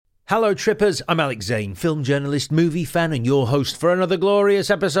Hello Trippers, I'm Alex Zane, film journalist, movie fan and your host for another glorious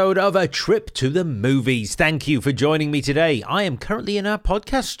episode of A Trip to the Movies. Thank you for joining me today. I am currently in our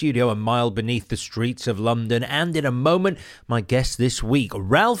podcast studio a mile beneath the streets of London, and in a moment, my guest this week,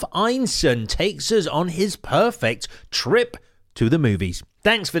 Ralph Ineson, takes us on his perfect trip to the movies.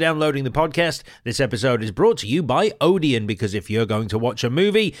 Thanks for downloading the podcast. This episode is brought to you by Odeon, because if you're going to watch a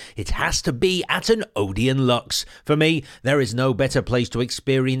movie, it has to be at an Odeon Luxe. For me, there is no better place to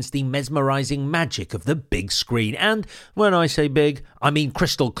experience the mesmerizing magic of the big screen. And when I say big, I mean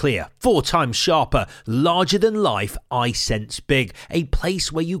crystal clear, 4 times sharper, larger than life, iSense big. A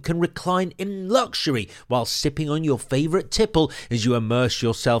place where you can recline in luxury while sipping on your favorite tipple as you immerse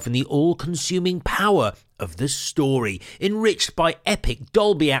yourself in the all-consuming power of the story, enriched by epic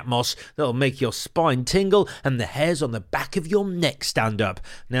Dolby Atmos that'll make your spine tingle and the hairs on the back of your neck stand up.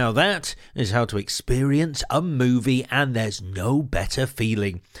 Now that is how to experience a movie, and there's no better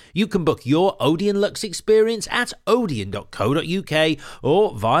feeling. You can book your Odeon Luxe experience at odeon.co.uk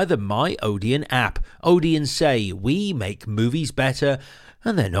or via the My Odeon app. Odeon say, we make movies better,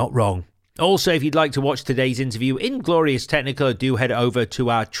 and they're not wrong. Also, if you'd like to watch today's interview in glorious Technicolor, do head over to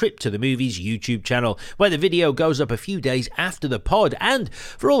our Trip to the Movies YouTube channel, where the video goes up a few days after the pod. And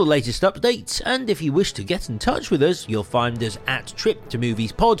for all the latest updates, and if you wish to get in touch with us, you'll find us at Trip to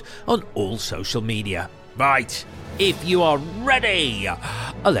Movies Pod on all social media. Right, if you are ready,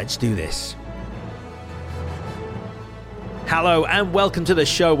 let's do this. Hello and welcome to the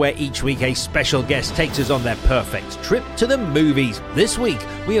show where each week a special guest takes us on their perfect trip to the movies. This week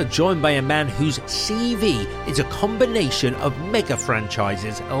we are joined by a man whose CV is a combination of mega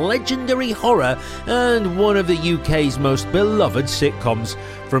franchises, legendary horror and one of the UK's most beloved sitcoms.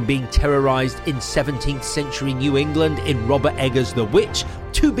 From being terrorised in 17th century New England in Robert Eggers' The Witch,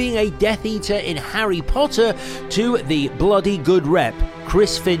 to being a Death Eater in Harry Potter, to the bloody good rep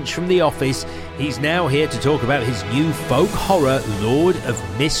Chris Finch from The Office, he's now here to talk about his new folk horror, Lord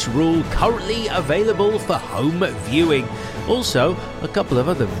of Misrule, currently available for home viewing. Also, a couple of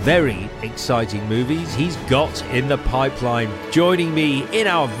other very exciting movies he's got in the pipeline. Joining me in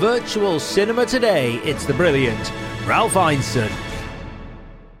our virtual cinema today, it's the brilliant Ralph Ineson.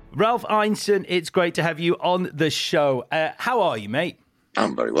 Ralph Ineson, it's great to have you on the show. How are you, mate?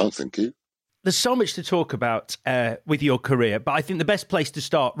 I'm very well, thank you. There's so much to talk about with your career, but I think the best place to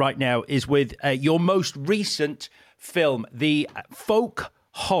start right now is with your most recent film, the folk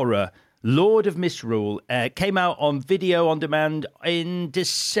horror Lord of Misrule. Came out on video on demand in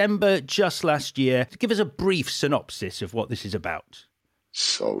December just last year. Give us a brief synopsis of what this is about.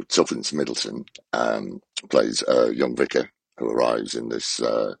 So Tuppence Middleton plays a young vicar who arrives in this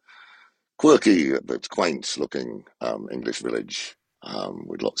quirky but quaint-looking English village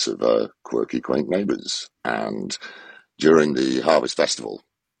with lots of quirky, quaint neighbours. And during the Harvest Festival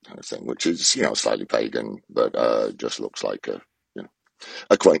kind of thing, which is, slightly pagan, but just looks like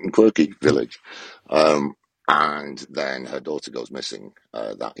a quaint and quirky village. And then her daughter goes missing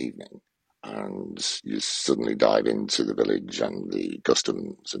that evening. And you suddenly dive into the village and the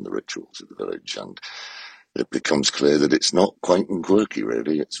customs and the rituals of the village, and it becomes clear that it's not quaint and quirky,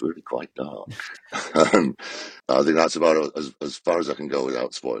 really. It's really quite dark. I think that's about as far as I can go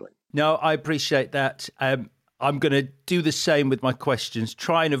without spoiling. No, I appreciate that. I'm going to do the same with my questions,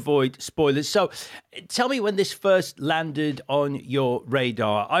 try and avoid spoilers. So tell me when this first landed on your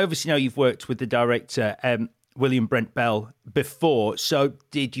radar. I obviously know you've worked with the director, William Brent Bell, before. So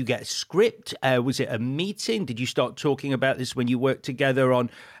did you get a script? Was it a meeting? Did you start talking about this when you worked together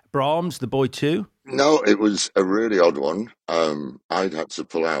on Brahms, The Boy 2? No, it was a really odd one. I'd had to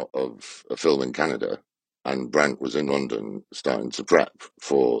pull out of a film in Canada, and Brent was in London starting to prep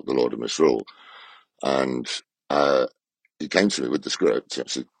for The Lord of Misrule. And he came to me with the script. He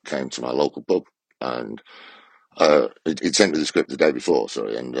actually came to my local pub, and he'd sent me the script the day before,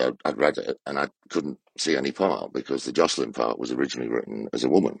 and I'd read it, and I couldn't see any part because the Jocelyn part was originally written as a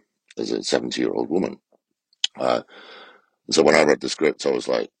woman, as a 70-year-old woman. So when I read the script, I was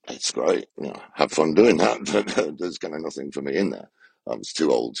like, it's great, have fun doing that, but there's kind of nothing for me in there. I was too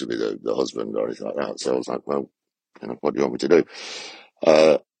old to be the husband or anything like that. So I was like, well, what do you want me to do?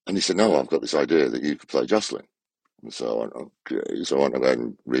 And he said, no, I've got this idea that you could play Jocelyn. And so I went, okay. So I went ahead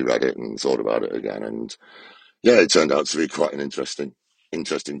and reread it and thought about it again. And yeah, it turned out to be quite an interesting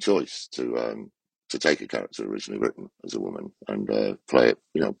choice to take a character originally written as a woman and play it,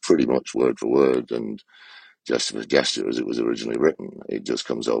 pretty much word for word and gesture for gesture as it was originally written. It just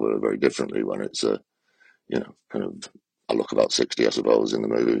comes over very differently when it's I look about 60, I suppose, in the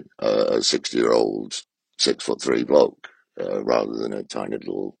movie, a 60-year-old, 6'3" bloke, rather than a tiny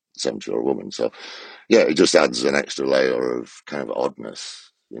little 70-year-old woman. So, yeah, it just adds an extra layer of kind of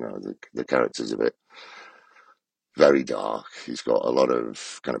oddness The character's a bit very dark. He's got a lot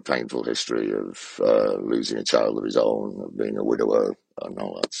of kind of painful history of losing a child of his own, of being a widower, and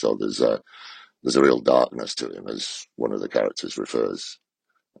all that. So there's a real darkness to him, as one of the characters refers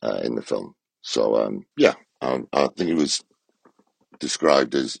in the film. So I think he was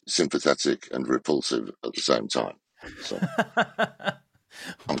described as sympathetic and repulsive at the same time. So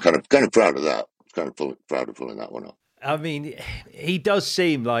I'm kind of proud of that. Proud of pulling that one off. I mean, he does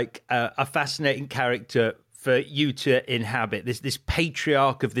seem like a fascinating character for you to inhabit. This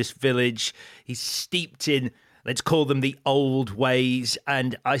patriarch of this village. He's steeped in, let's call them, the old ways.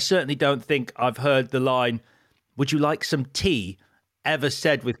 And I certainly don't think I've heard the line, "Would you like some tea?" ever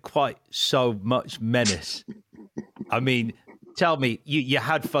said with quite so much menace. I mean, tell me, you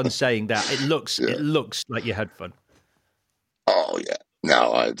had fun saying that. It looks like you had fun. Oh yeah,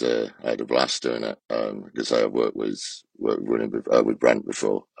 no, I had a blast doing it because I worked running with Brent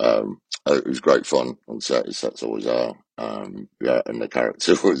before. It was great fun on set. His sets always are. And the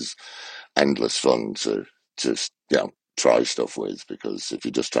character was endless fun to just try stuff with, because if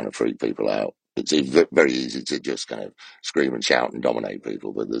you're just trying to freak people out, it's very easy to just kind of scream and shout and dominate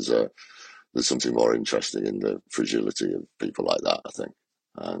people. But there's something more interesting in the fragility of people like that, I think.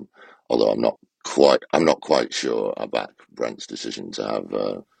 Although I'm not quite sure I back Brent's decision to have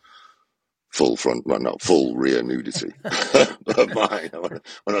not full rear nudity of mine.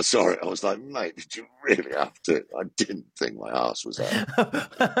 When I saw it, I was like, mate, did you really have to? I didn't think my arse was out.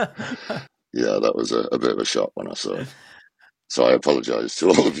 Yeah, that was a bit of a shock when I saw it. So I apologise to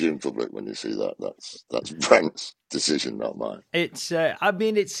all of you in public when you see that. That's Brent's decision, not mine. It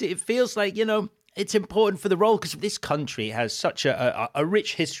feels like, it's important for the role, because this country has such a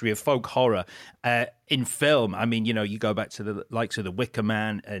rich history of folk horror in film. I mean, you go back to the likes of The Wicker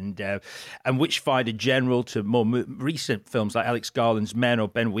Man and Witchfinder General, to more recent films like Alex Garland's Men or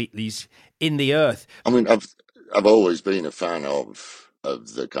Ben Wheatley's In the Earth. I mean, I've always been a fan of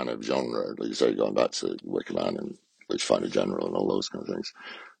the kind of genre, like you say, going back to Wicker Man and Witchfinder General and all those kind of things.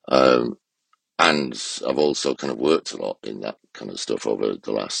 And I've also kind of worked a lot in that kind of stuff over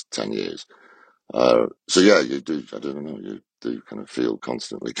the last 10 years. So yeah, you do, I don't know, you do kind of feel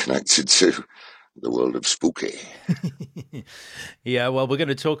constantly connected to the world of spooky. Yeah, well, we're going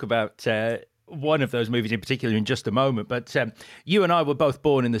to talk about one of those movies in particular in just a moment. But you and I were both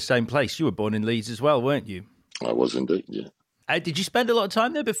born in the same place. You were born in Leeds as well, weren't you? I was indeed, yeah. Did you spend a lot of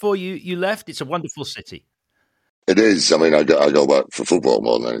time there before you left? It's a wonderful city. It is. I mean, I go back for football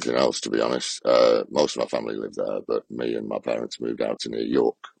more than anything else, to be honest. Most of my family lived there, but me and my parents moved out to near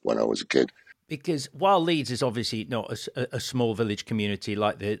York when I was a kid. Because while Leeds is obviously not a small village community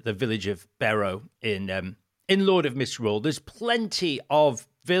like the village of Barrow in Lord of Misrule, there's plenty of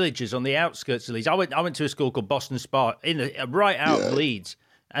villages on the outskirts of Leeds. I went to a school called Boston Spa right out of Leeds,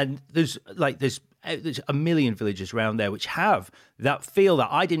 and there's a million villages around there which have that feel that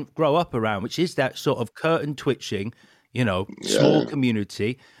I didn't grow up around, which is that sort of curtain twitching, small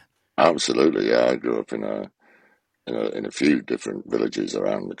community. Absolutely, yeah. I grew up in a few different villages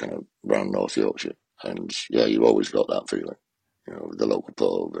around North Yorkshire, and yeah, you always got that feeling, with the local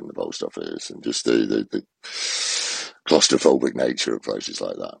pub and the post office, and just the claustrophobic nature of places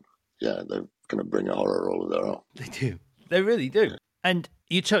like that. Yeah, they kind of bring a horror all of their own. They do. They really do. And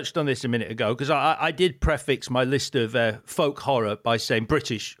you touched on this a minute ago, because I did prefix my list of folk horror by saying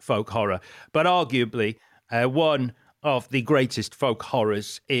British folk horror, but arguably one of the greatest folk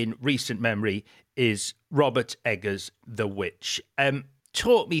horrors in recent memory is Robert Eggers' The Witch.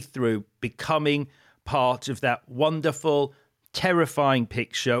 Talk me through becoming part of that wonderful, terrifying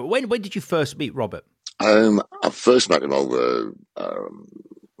picture. When did you first meet Robert? I first met him over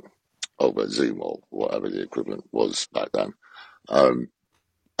Zoom or whatever the equivalent was back then.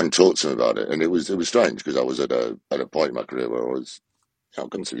 And talked to him about it, and it was strange, because I was at a point in my career where I was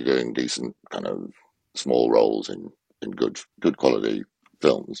constantly doing decent kind of small roles in good quality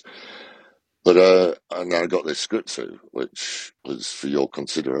films, but and then I got this script through, which was for your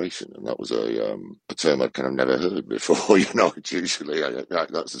consideration, and that was a term I'd kind of never heard before. It's usually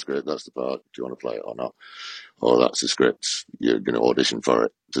that's the script, that's the part. Do you want to play it or not? Or that's the script. You're going to audition for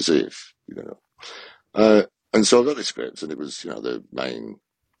it to see if you're going to. And so I got the script, and it was, the main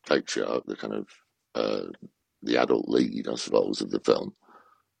patriarch, the kind of the adult lead, I suppose, of the film,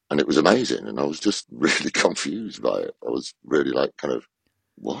 and it was amazing. And I was just really confused by it. I was really like, kind of,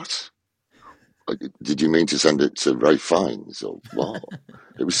 what? Like, did you mean to send it to Ray Fiennes or what?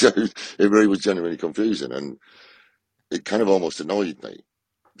 It really was genuinely confusing, and it kind of almost annoyed me,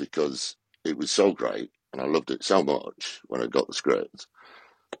 because it was so great, and I loved it so much when I got the script,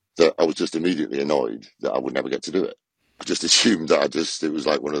 that I was just immediately annoyed that I would never get to do it. I just assumed that it was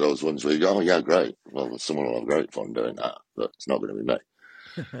like one of those ones where you go, oh yeah, great. Well, someone will have great fun doing that, but it's not going to be me.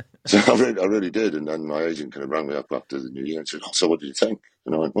 So I really did. And then my agent kind of rang me up after the new year and said, oh, so what do you think?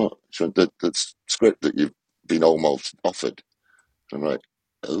 And I went, what? She went, that script that you've been almost offered. And I'm like,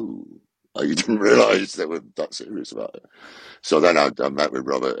 oh, you didn't realise they were that serious about it. So then I met with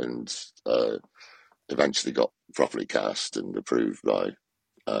Robert and eventually got properly cast and approved by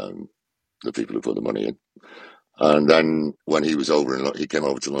the people who put the money in. And then when he was over he came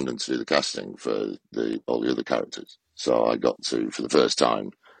over to London to do the casting for all the other characters. So I got to, for the first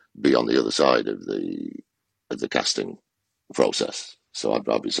time, be on the other side of the casting process. So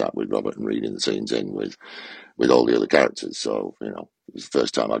I'd be sat with Robert and reading the scenes in with all the other characters. So, it was the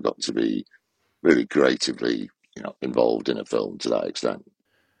first time I got to be really creatively, involved in a film to that extent.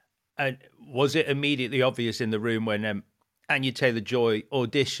 And was it immediately obvious in the room when Anya Taylor-Joy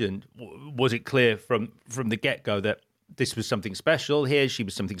auditioned? Was it clear from the get-go that this was something special here? She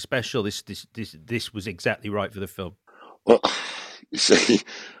was something special. This was exactly right for the film. Well, you see,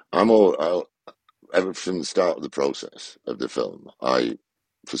 ever from the start of the process of the film, I,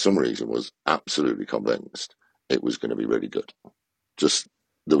 for some reason, was absolutely convinced it was going to be really good. Just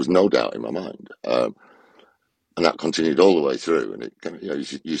there was no doubt in my mind, and that continued all the way through. And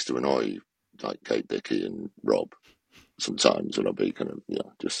it used to annoy like Kate Dickie and Rob sometimes, and I'd be kind of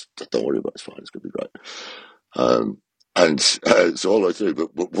just don't worry about it, it's fine, it's going to be great. And so all the way through.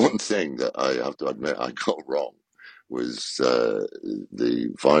 But one thing that I have to admit I got wrong was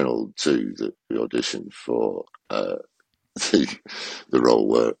the final two that we auditioned for the role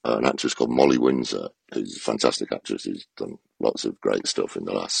were an actress called Molly Windsor, who's a fantastic actress who's done lots of great stuff in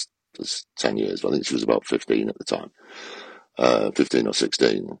the last 10 years. I think she was about 15 at the time, 15 or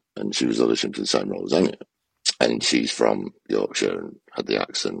 16, and she was auditioning for the same role as Anya. And she's from Yorkshire and had the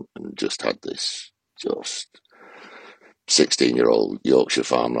accent and just had this just 16-year-old Yorkshire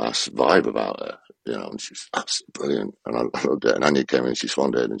farm lass vibe about her, and she's absolutely brilliant. And I loved it. And Anya came in and she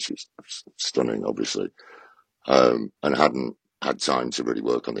responded and she was stunning, obviously, and hadn't had time to really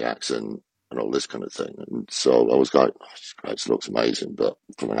work on the accent and all this kind of thing. And so I was like, oh, she's great, she looks amazing. But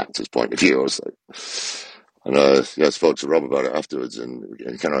from an actor's point of view, I was like, and I spoke to Rob about it afterwards, and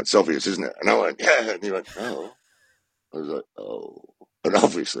kind of like, it's obvious, isn't it? And I went, yeah. And he went, oh. I was like, oh. And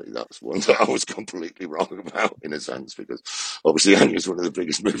obviously that's one that I was completely wrong about, in a sense, because obviously Anya's one of the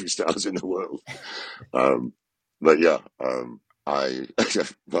biggest movie stars in the world. But yeah, my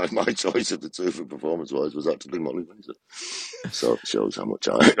choice of the two for performance-wise was actually Molly Windsor. So it shows how much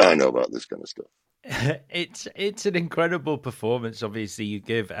I know about this kind of stuff. It's an incredible performance, obviously, you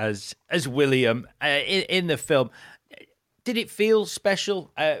give as William in the film. Did it feel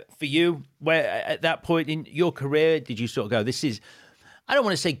special for you? Where at that point in your career, did you sort of go, "This is, I don't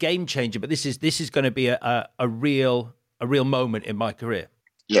want to say game changer, but this is going to be a real moment in my career"?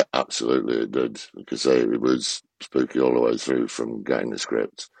 Yeah, absolutely, it did. Because it was spooky all the way through from getting the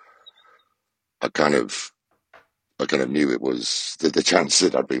script. I kind of knew it was the chance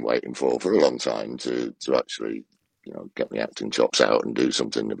that I'd been waiting for a long time to actually, get my acting chops out and do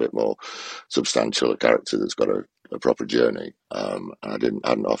something a bit more substantial, a character that's got a proper journey. And I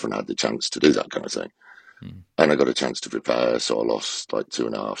hadn't often had the chance to do that kind of thing. And I got a chance to prepare, so I lost like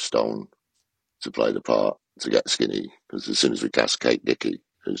 2.5 stone to play the part, to get skinny, because as soon as we cast Kate Dickie,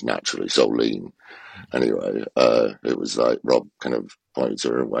 who's naturally so lean anyway, it was like Rob kind of pointed to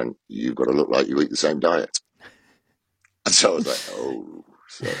her and went, you've got to look like you eat the same diet. And so I was like, oh.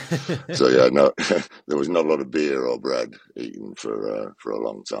 So yeah, no, there was not a lot of beer or bread eaten for a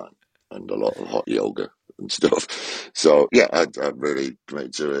long time, and a lot of hot yoga and stuff. So yeah, I really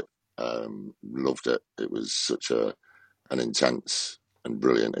committed to it. Loved it. It was such an intense and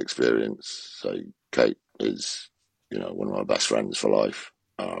brilliant experience. So Kate is, one of my best friends for life.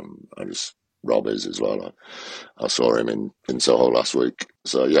 Rob is as well. I saw him in Soho last week.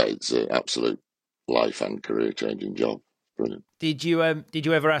 So yeah, it's an absolute life and career changing job. Brilliant. Did you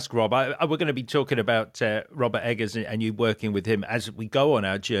ever ask Rob? We're going to be talking about Robert Eggers and you working with him as we go on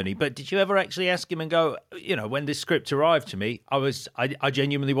our journey. But did you ever actually ask him and go, when this script arrived to me, I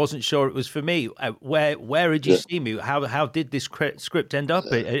genuinely wasn't sure it was for me. Where did you see me? How did this script end up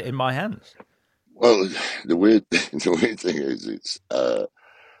in my hands? Well, the weird thing is, it's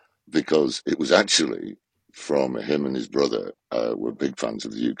because it was actually from him and his brother were big fans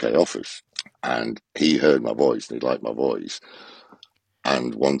of the UK Office, and he heard my voice and he liked my voice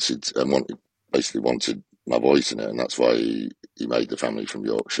and wanted my voice in it, and that's why he made The Family from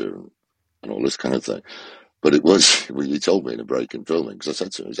Yorkshire and all this kind of thing. But it was when he told me in a break in filming, because I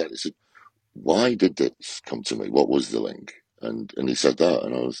said to him, he said, why did this come to me? What was the link? And he said that,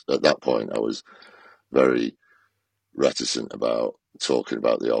 and I was, at that point, I was very reticent about talking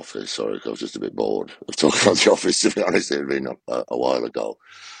about The Office. Sorry, I was just a bit bored of talking about The Office, to be honest. It had been a while ago.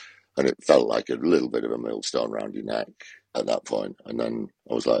 And it felt like a little bit of a millstone around your neck at that point. And then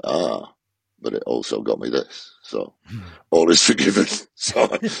I was like, but it also got me this. So all is forgiven. So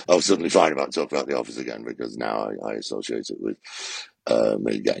I was suddenly fine about talking about The Office again because now I associate it with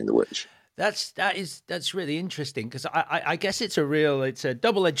me getting the witch. That's really interesting because I guess it's a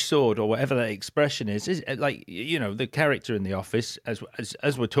double-edged sword or whatever that expression is like, you know, the character in The Office,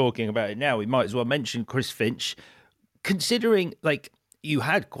 as we're talking about it now, we might as well mention Chris Finch, considering like you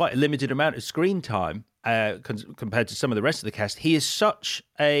had quite a limited amount of screen time compared to some of the rest of the cast. He is such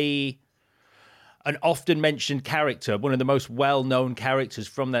an often mentioned character, one of the most well-known characters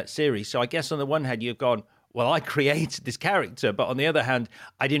from that series. So I guess on the one hand, you've gone, well, I created this character, but on the other hand,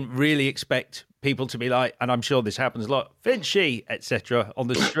 I didn't really expect people to be like, and I'm sure this happens a lot, Finchy, etc., on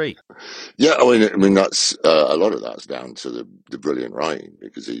the street. Yeah, I mean that's a lot of that's down to the brilliant writing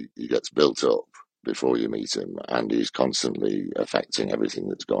because he gets built up before you meet him, and he's constantly affecting everything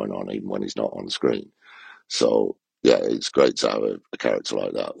that's going on, even when he's not on screen. So yeah, it's great to have a character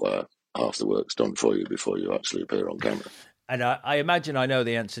like that where half the work's done for you before you actually appear on camera. And I imagine I know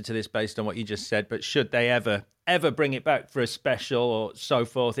the answer to this based on what you just said, but should they ever bring it back for a special or so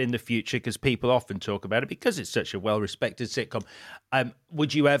forth in the future, because people often talk about it because it's such a well-respected sitcom,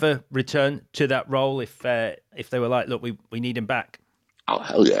 would you ever return to that role if they were like, look, we need him back? Oh,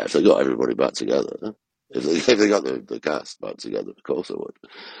 hell yeah, if they got everybody back together. If they got the cast back together, of course I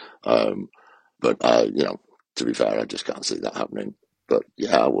would. But to be fair, I just can't see that happening. But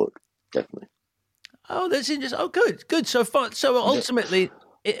yeah, I would, definitely. Oh, that's interesting. Oh, good. So fun. So ultimately,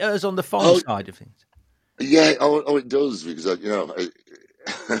 it errs on the fun side of things. Yeah, it does, because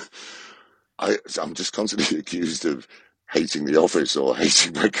I'm just constantly accused of hating The Office or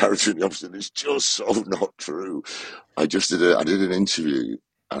hating my character in The Office, and it's just so not true. I did an interview,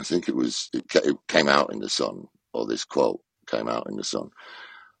 and I think it came out in the Sun, or this quote came out in the Sun,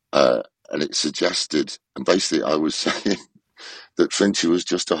 and it suggested, and basically I was saying that Finchy was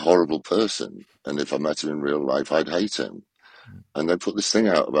just a horrible person, and if I met him in real life, I'd hate him. And they put this thing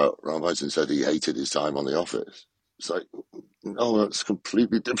out about Ron White and said he hated his time on The Office. It's like, no, that's a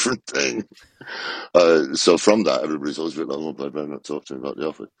completely different thing. So from that, everybody's always been like, oh, I better not talk to him about The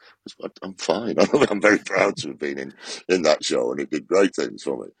Office. I'm fine. I'm very proud to have been in that show, and it did great things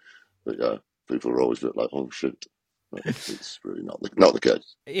for me. But yeah, people are always a bit like, oh, shit. It's really not the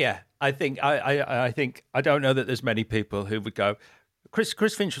case. Yeah, I think I don't know that there's many people who would go, Chris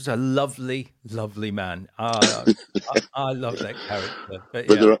Finch was a lovely, lovely man. I love that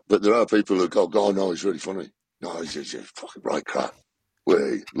character. But there are people who go, oh no, he's really funny. No, he's just fucking right crap.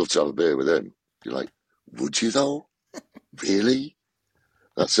 We'd love to have a beer with him. You're like, would you though? Really?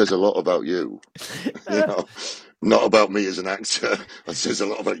 That says a lot about you. Not about me as an actor. That says a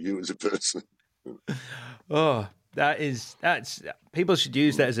lot about you as a person. Oh, that's people should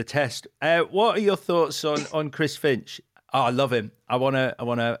use that as a test. What are your thoughts on Chris Finch? Oh, I love him. I'd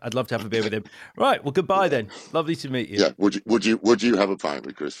love to have a beer with him. Right. Well, goodbye then. Lovely to meet you. Yeah. Would you have a pint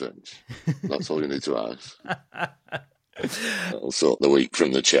with Chris Finch? That's all you need to ask. That'll sort the wheat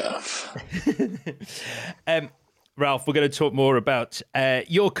from the chaff. Ralph, we're going to talk more about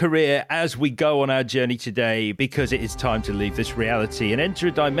your career as we go on our journey today, because it is time to leave this reality and enter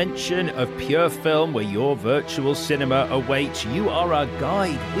a dimension of pure film where your virtual cinema awaits. You are our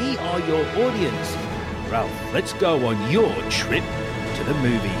guide. We are your audience. Ralph, let's go on your trip to the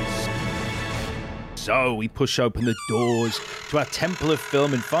movies. So we push open the doors to our temple of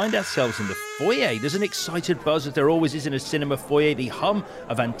film and find ourselves in the foyer. There's an excited buzz, as there always is in a cinema foyer, the hum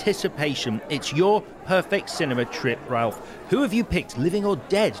of anticipation. It's your perfect cinema trip, Ralph. Who have you picked, living or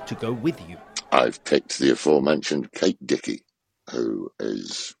dead, to go with you? I've picked the aforementioned Kate Dickie, who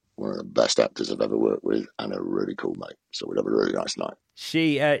is one of the best actors I've ever worked with and a really cool mate. So we'd have a really nice night.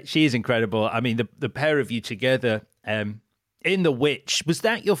 She is incredible. I mean, the pair of you together in The Witch, was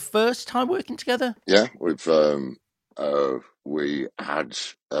that your first time working together? Yeah, we had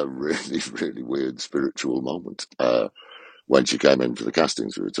a really, really weird spiritual moment. When she came in for the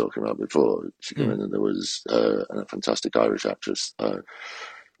castings we were talking about before, she came in and there was a fantastic Irish actress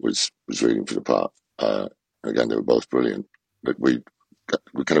was reading for the part. Again, they were both brilliant. But we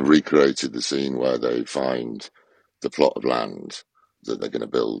kind of recreated the scene where they find the plot of land that they're going to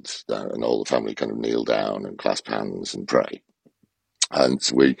build, and all the family kind of kneel down and clasp hands and pray. And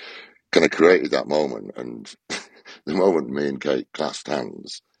so we kind of created that moment. And the moment me and Kate clasped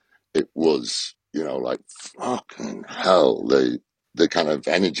hands, it was, like, fucking hell. The kind of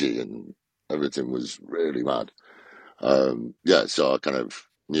energy and everything was really mad. So I kind of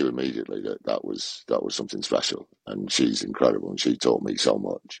knew immediately that that was something special, and she's incredible, and she taught me so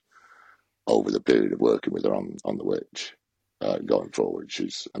much over the period of working with her on The Witch. Going forward,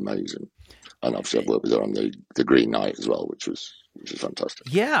 she's amazing, and obviously I've worked with her on the Green Knight as well, which was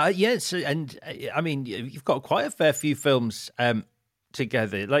fantastic. Yeah, yes, and I mean, you've got quite a fair few films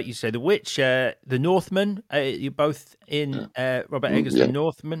together, like you say, The Witch, The Northman. You're both in Robert Eggers' The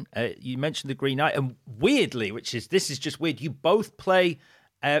Northman. You mentioned The Green Knight, and weirdly, this is just weird. You both play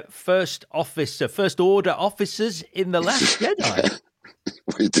first order officers in The Last Jedi.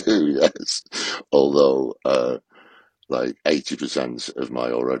 We do, yes. Although, like 80% of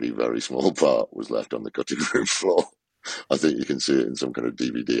my already very small part was left on the cutting room floor. I think you can see it in some kind of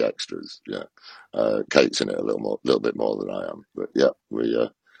DVD extras. Yeah, Kate's in it a little bit more than I am. But yeah,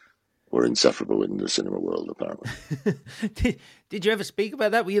 we're inseparable in the cinema world, apparently. Did you ever speak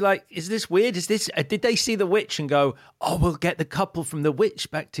about that? Were you like, is this weird? Is this? Did they see The Witch and go, oh, we'll get the couple from The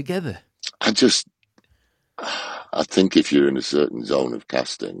Witch back together? I think if you're in a certain zone of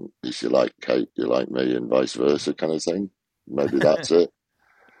casting, if you like Kate, you like me, and vice versa, kind of thing. Maybe that's it.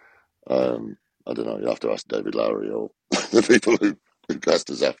 I don't know. You have to ask David Lowery or the people who cast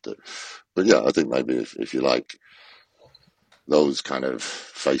us after. But yeah, I think maybe if you like those kind of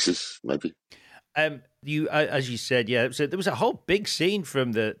faces, maybe. You, as you said, yeah. So there was a whole big scene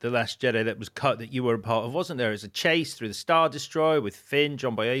from the Last Jedi that was cut that you were a part of, wasn't there? It was a chase through the Star Destroyer with Finn,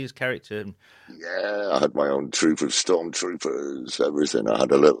 John Boyega's character. Yeah, I had my own troop of stormtroopers, everything. I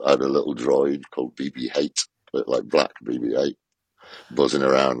had a little droid called BB-8, like black BB-8, buzzing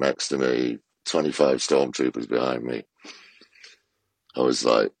around next to me. 25 stormtroopers behind me. I was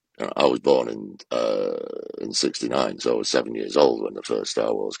like, I was born in '69, so I was 7 years old when the first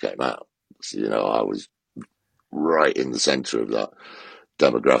Star Wars came out. So, I was right in the centre of that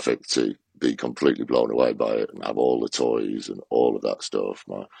demographic to be completely blown away by it and have all the toys and all of that stuff.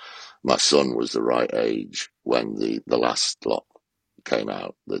 My son was the right age when the last lot came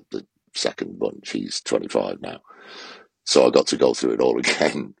out, the second bunch. He's 25 now. So I got to go through it all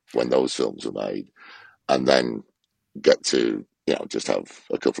again when those films were made, and then get to, just have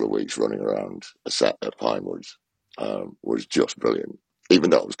a couple of weeks running around a set at Pinewoods was just brilliant. Even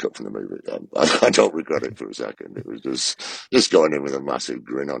though it was cut from the movie, I don't regret it for a second. It was just going in with a massive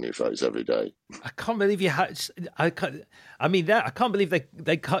grin on your face every day. I can't believe you had. I can't believe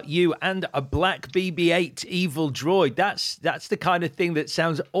they cut you and a black BB-8 evil droid. That's the kind of thing that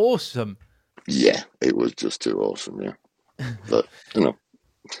sounds awesome. Yeah, it was just too awesome. Yeah, but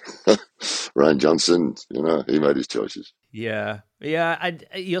Ryan Johnson, he made his choices. Yeah, and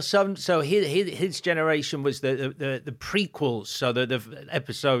your son. So his generation was the prequels. So the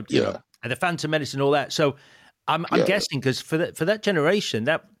episode, and the Phantom Menace and all that. So I'm guessing because for that generation,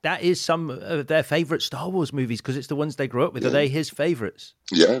 that is some of their favorite Star Wars movies because it's the ones they grew up with. Yeah. Are they his favorites?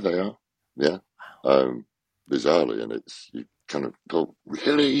 Yeah, they are. Yeah, bizarrely, and you kind of go,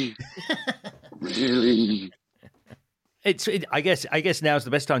 really, really. I guess now's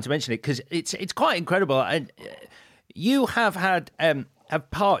the best time to mention it because it's quite incredible, and you have had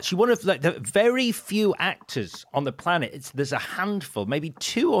parts. You're one of the very few actors on the planet. There's a handful, maybe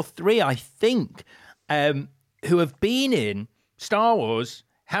 2 or 3, I think, who have been in Star Wars,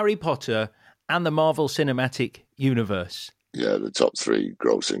 Harry Potter, and the Marvel Cinematic Universe. Yeah, the top 3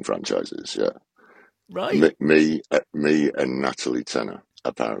 grossing franchises. Yeah, right. Me, and Natalie Tennant.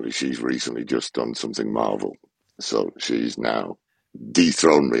 Apparently, she's recently just done something Marvel. So she's now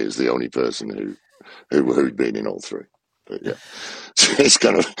dethroned me as the only person who'd been in all 3. But yeah, so it's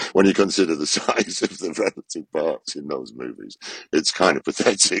kind of, when you consider the size of the relative parts in those movies, it's kind of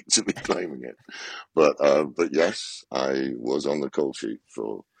pathetic to be claiming it. But yes, I was on the call sheet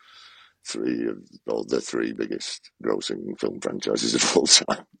for 3 of the 3 biggest grossing film franchises of all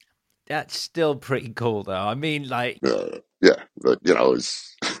time. That's still pretty cool, though. I mean, like... yeah, but,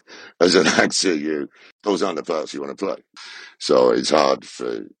 as an actor, those aren't the parts you want to play. So it's hard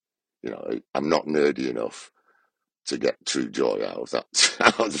for, I'm not nerdy enough to get true joy out of that,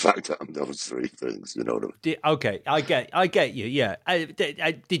 out of the fact that I'm those 3 things, you know what I mean? Okay, I get you, yeah.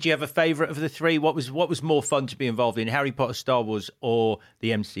 Did you have a favourite of the 3? What was more fun to be involved in, Harry Potter, Star Wars, or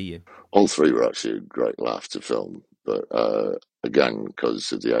the MCU? All 3 were actually a great laugh to film, but again,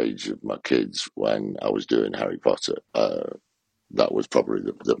 because of the age of my kids when I was doing Harry Potter, that was probably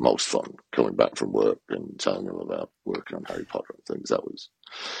the most fun, coming back from work and telling them about working on Harry Potter and things.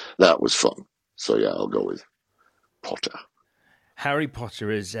 That was fun. So yeah, I'll go with Potter. Harry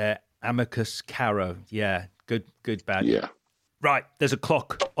Potter is Amicus Caro. Yeah, good bad. Yeah. Right, there's a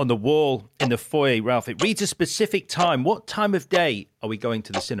clock on the wall in the foyer, Ralph. It reads a specific time. What time of day are we going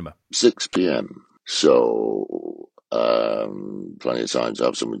to the cinema? 6 p.m. So Plenty of time to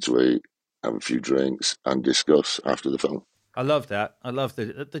have something to eat, have a few drinks, and discuss after the film. I love that. I love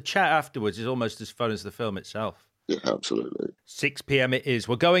the chat afterwards is almost as fun as the film itself. Yeah, absolutely. 6 p.m. it is.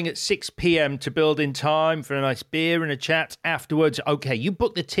 We're going at 6 p.m. to build in time for a nice beer and a chat afterwards. Okay, you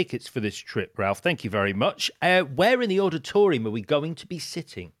booked the tickets for this trip, Ralph. Thank you very much. Where in the auditorium are we going to be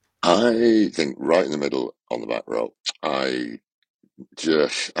sitting? I think right in the middle on the back row.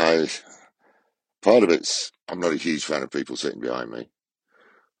 Part of it's, I'm not a huge fan of people sitting behind me,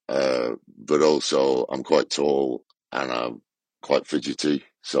 but also I'm quite tall and I'm quite fidgety,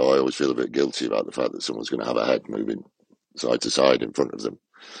 so I always feel a bit guilty about the fact that someone's going to have a head moving side to side in front of them.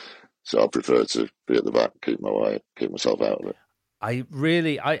 So I prefer to be at the back, keep myself out of it. I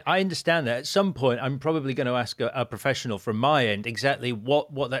understand that. At some point, I'm probably going to ask a professional from my end exactly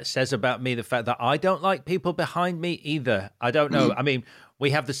what that says about me. The fact that I don't like people behind me either. I don't know. I mean,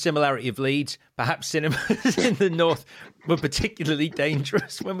 we have the similarity of Leeds. Perhaps cinemas in the north were particularly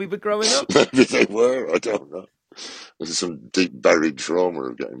dangerous when we were growing up. Maybe they were. I don't know. There's some deep buried trauma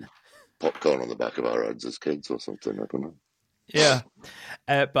of getting popcorn on the back of our heads as kids or something. I don't know. Yeah.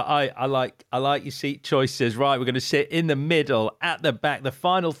 But I like your seat choices. Right, we're going to sit in the middle, at the back. The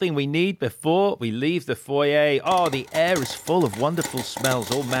final thing we need before we leave the foyer. Oh, the air is full of wonderful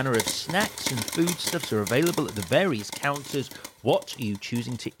smells. All manner of snacks and foodstuffs are available at the various counters. What are you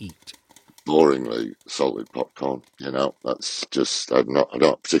choosing to eat? Boringly, salted popcorn. You know, that's just I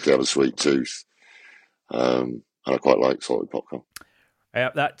don't particularly have a sweet tooth, and I quite like salted popcorn.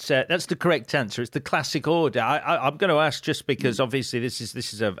 That's the correct answer. It's the classic order. I'm going to ask just because obviously this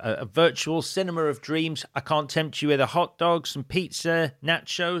is a virtual cinema of dreams. I can't tempt you with a hot dog, some pizza,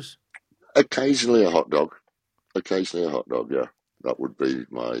 nachos. Occasionally a hot dog. Yeah, that would be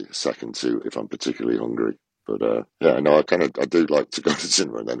my second to if I'm particularly hungry. But yeah, no, I do like to go to the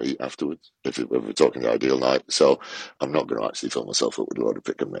cinema and then eat afterwards if we're talking the ideal night. So I'm not going to actually fill myself up with a lot of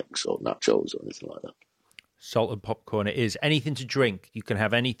pick and mix or nachos or anything like that. Salted popcorn it is. Anything to drink. You can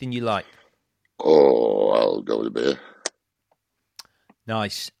have anything you like. Oh, I'll go with a beer.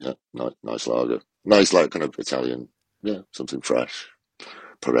 Nice. Yeah, nice lager. Nice, like kind of Italian. Yeah, something fresh.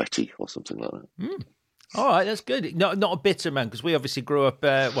 Peretti or something like that. All right, that's good. Not a bitter man, because we obviously grew up,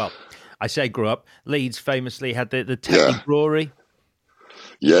 I say grew up. Leeds famously had the Tetley Brewery.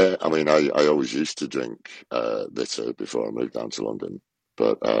 Yeah, I mean, I always used to drink bitter before I moved down to London.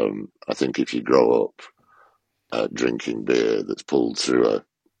 But I think if you grow up drinking beer that's pulled through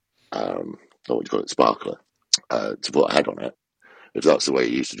what do you call it, sparkler, to put a head on it. If that's the way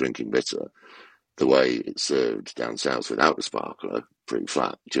you're used to drinking bitter, the way it's served down south without the sparkler, pretty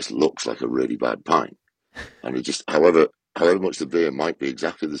flat, just looks like a really bad pint. And it just, however much the beer might be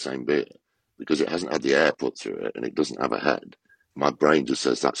exactly the same beer, because it hasn't had the air put through it and it doesn't have a head, my brain just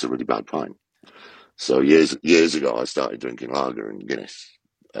says that's a really bad pint. So years ago, I started drinking lager and Guinness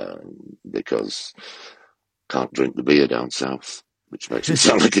because can't drink the beer down south, which makes me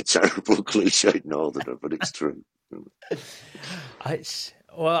sound like a terrible cliched northerner, but it's true.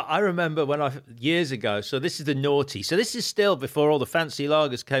 Well, I remember years ago, so this is the naughty. So this is still before all the fancy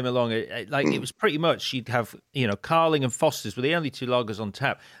lagers came along. It was pretty much, you'd have, Carling and Foster's were the only two lagers on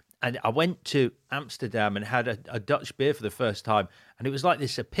tap. And I went to Amsterdam and had a Dutch beer for the first time. And it was like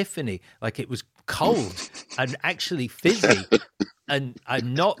this epiphany, like it was cold and actually fizzy. And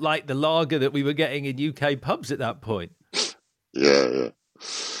not like the lager that we were getting in UK pubs at that point. Yeah.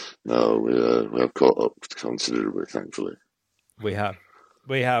 No, we have caught up considerably, thankfully. We have.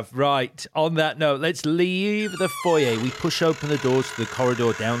 Right. On that note, let's leave the foyer. We push open the doors to the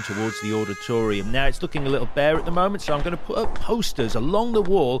corridor down towards the auditorium. Now, it's looking a little bare at the moment, so I'm going to put up posters along the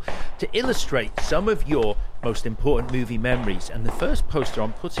wall to illustrate some of your most important movie memories. And the first poster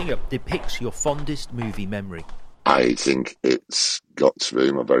I'm putting up depicts your fondest movie memory. I think it's got to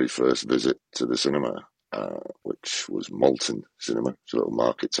be my very first visit to the cinema, which was Malton Cinema. It's a little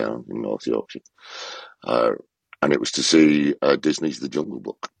market town in North Yorkshire. And it was to see Disney's The Jungle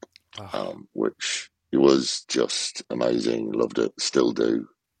Book, which was just amazing. Loved it, still do.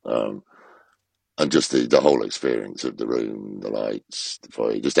 And just the whole experience of the room, the lights, the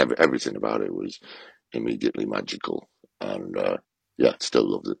foyer, just everything about it was immediately magical. And still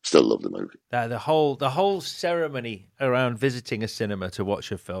love it. Still love the movie. The whole ceremony around visiting a cinema to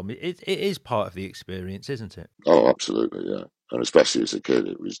watch a film, it is part of the experience, isn't it? Oh, absolutely, yeah. And especially as a kid,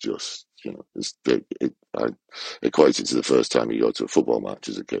 it was just, I equated to the first time you go to a football match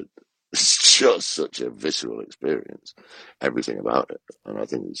as a kid. It's just such a visceral experience, everything about it. And I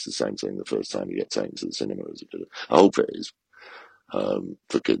think it's the same thing the first time you get taken to the cinema as a kid. I hope it is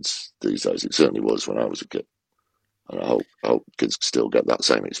for kids these days. It certainly was when I was a kid. And I hope kids still get that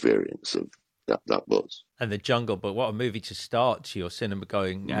same experience of that was. And The Jungle Book, what a movie to start to your cinema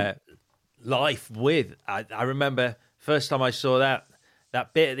going life with. I remember first time I saw that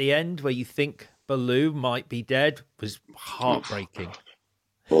bit at the end where you think Baloo might be dead was heartbreaking.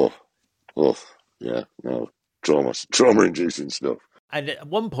 Oh, oh, yeah, no, trauma-inducing stuff. And at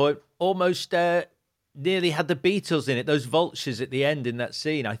one point, almost nearly had the Beatles in it. Those vultures at the end in that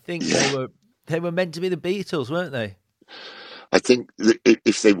scene. I think they were meant to be the Beatles, weren't they? I think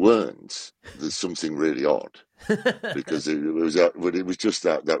if they weren't, there's something really odd because it was just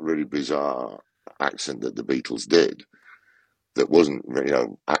that really bizarre accent that the Beatles did that wasn't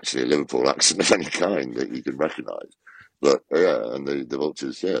actually a Liverpool accent of any kind that you could recognise. But yeah, and the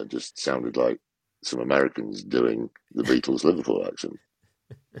Vultures, yeah, just sounded like some Americans doing the Beatles Liverpool accent.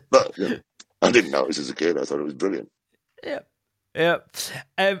 But I didn't notice as a kid. I thought it was brilliant. Yeah, yeah.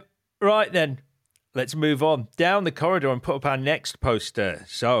 Right then, let's move on down the corridor and put up our next poster.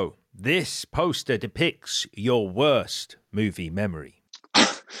 So this poster depicts your worst movie memory.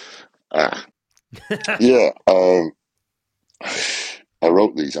 Yeah. I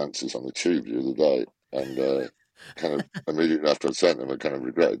wrote these answers on the tube the other day, and kind of immediately after I sent them, I kind of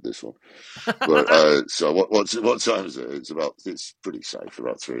regretted this one. But so what time is it? It's pretty safe,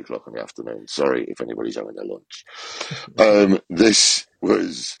 about 3 o'clock in the afternoon. Sorry if anybody's having their lunch. This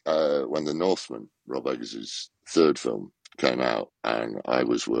was when The Northman, Rob Eggers' third film, came out, and I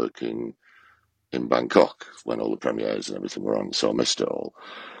was working in Bangkok when all the premieres and everything were on, so I missed it all.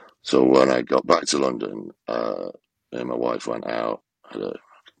 So when I got back to London, me and my wife went out.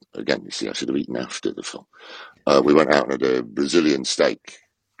 Again, you see, I should have eaten after the film. We went out and had a Brazilian steak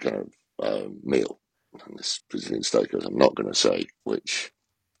kind of meal. And this Brazilian steak, I'm not going to say which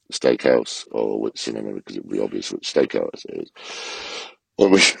steakhouse or which cinema because it would be obvious which steakhouse it is.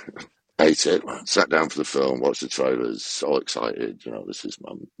 When we ate it, sat down for the film, watched the trailers, so excited. This is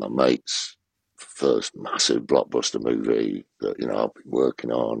my mate's first massive blockbuster movie that I've been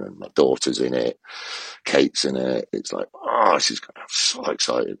working on, and my daughter's in it, Kate's in it. It's like, I'm so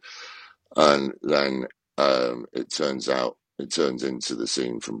excited. And then it turns into the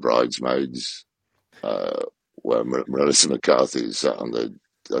scene from Bridesmaids, where Melissa McCarthy is sat on the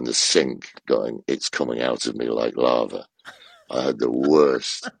sink going, "It's coming out of me like lava." I had the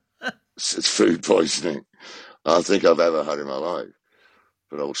worst food poisoning I think I've ever had in my life.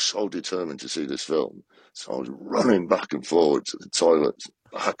 But I was so determined to see this film, so I was running back and forward to the toilets,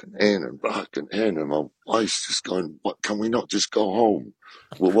 back and in and back and in, and my wife's just going, "What? Can we not just go home?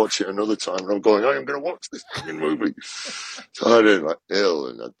 We'll watch it another time." And I'm going, "I am going to watch this fucking movie." So I did ill,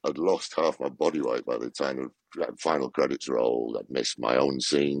 and I'd lost half my body weight by the time the final credits rolled. I'd missed my own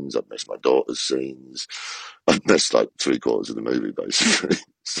scenes, I'd missed my daughter's scenes, I'd missed like 3/4 of the movie basically.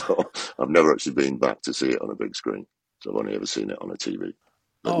 So I've never actually been back to see it on a big screen. So I've only ever seen it on a TV.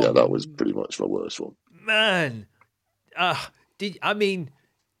 But yeah, that was pretty much my worst one. Man, did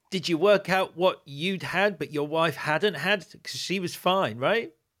you work out what you'd had, but your wife hadn't had? Because she was fine,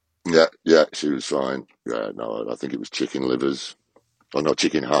 right? Yeah, she was fine. Yeah, no, I think it was chicken livers. Oh, no,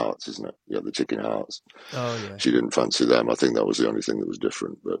 chicken hearts, isn't it? Yeah, the chicken hearts. Oh, yeah. She didn't fancy them. I think that was the only thing that was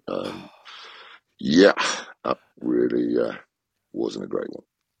different. But yeah, that really wasn't a great one.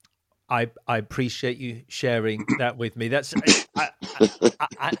 I appreciate you sharing that with me. That's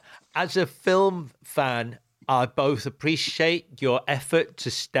I, as a film fan, I both appreciate your effort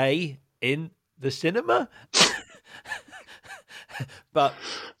to stay in the cinema, but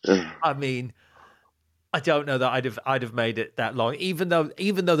I mean, I don't know that I'd have made it that long. Even though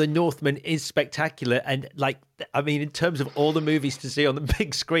The Northman is spectacular, and in terms of all the movies to see on the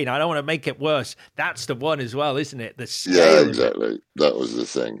big screen, I don't want to make it worse. That's the one as well, isn't it? The scale. Yeah, exactly. That was the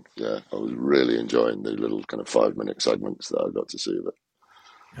thing. Yeah, I was really enjoying the little kind of 5-minute segments that I got to see of it.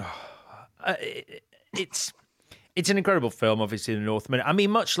 It's an incredible film, obviously, The Northman. I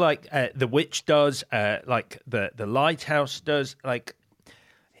mean, much like The Witch does, like the Lighthouse does, like.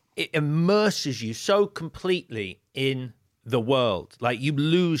 It immerses you so completely in the world. Like, you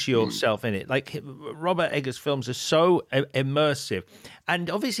lose yourself in it. Like, Robert Eggers' films are so immersive. And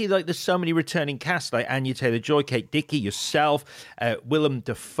obviously, like, there's so many returning cast, like Anya Taylor-Joy, Kate Dickie, yourself, Willem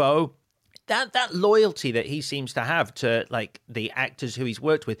Dafoe. That loyalty that he seems to have to, like, the actors who he's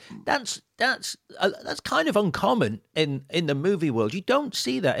worked with, that's kind of uncommon in the movie world. You don't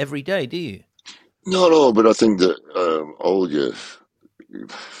see that every day, do you? No, but I think that all your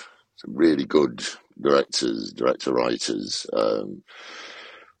really good director-writers,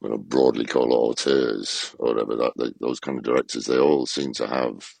 broadly called auteurs or whatever, those kind of directors, they all seem to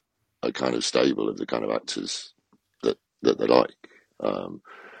have a kind of stable of the kind of actors that they like.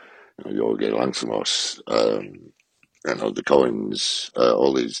 Jorge Lanthimos, the Coens,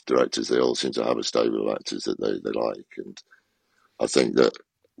 all these directors, they all seem to have a stable of actors that they like. And I think that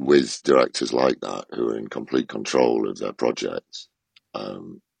with directors like that, who are in complete control of their projects,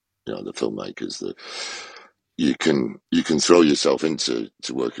 the filmmakers, you can throw yourself into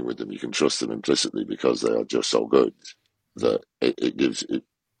working with them. You can trust them implicitly because they are just so good that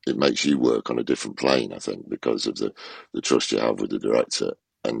it makes you work on a different plane, I think, because of the trust you have with the director.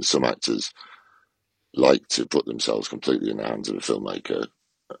 And some actors like to put themselves completely in the hands of a filmmaker,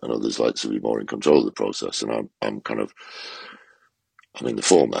 and others like to be more in control of the process. And I'm in the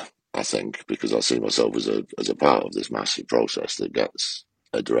former, I think, because I see myself as a part of this massive process that gets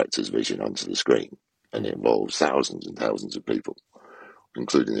a director's vision onto the screen, and it involves thousands and thousands of people,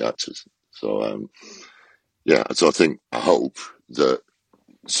 including the actors. So I hope that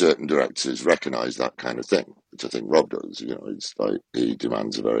certain directors recognise that kind of thing, which I think Rob does. It's like he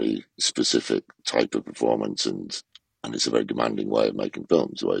demands a very specific type of performance, and it's a very demanding way of making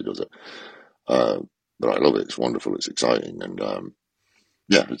films, the way he does it. But I love it. It's wonderful. It's exciting, and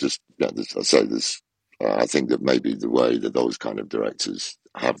I think that maybe the way that those kind of directors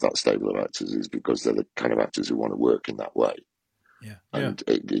have that stable of actors is because they're the kind of actors who want to work in that way. Yeah. And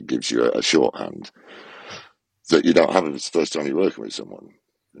it gives you a shorthand that you don't have if it's the first time you're working with someone.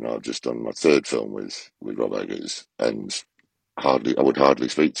 I've just done my third film with Rob Eggers, and I would hardly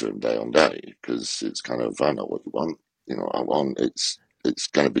speak to him day on day, because it's kind of, I know what you want. It's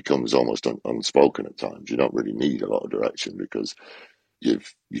kind of becomes almost unspoken at times. You don't really need a lot of direction because you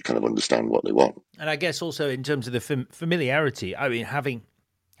kind of understand what they want. And I guess also in terms of the familiarity, I mean, having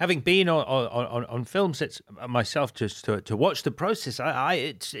been on film sets myself, just to watch the process,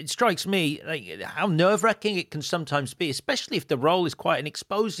 it strikes me like how nerve-wracking it can sometimes be, especially if the role is quite an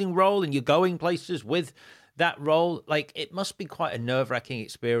exposing role and you're going places with that role. Like, it must be quite a nerve-wracking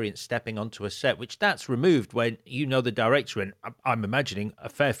experience stepping onto a set, which that's removed when the director, and I'm imagining a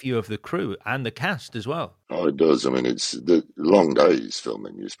fair few of the crew and the cast as well. Oh, it does. I mean, it's the long days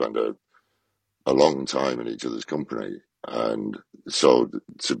filming. You spend a long time in each other's company. And so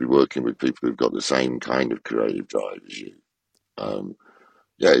to be working with people who've got the same kind of creative drive as you,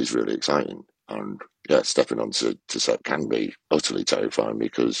 it's really exciting. And stepping onto set can be utterly terrifying,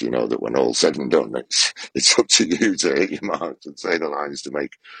 because you know that when all's said and done, it's up to you to hit your marks and say the lines to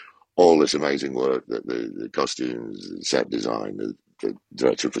make all this amazing work, that the costumes, the set design, the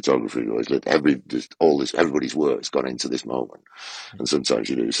director of photography, everybody's work's gone into this moment. And sometimes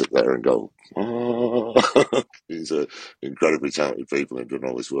you do sit there and go, oh, these are incredibly talented people who've done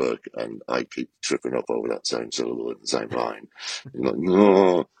all this work, and I keep tripping up over that same syllable in the same line. You're like,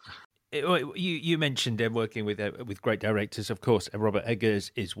 no. You mentioned working with great directors, of course. Robert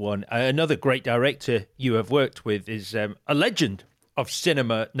Eggers is one. Another great director you have worked with is a legend of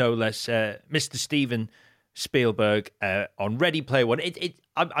cinema, no less, Mr. Steven Spielberg, on Ready Player One.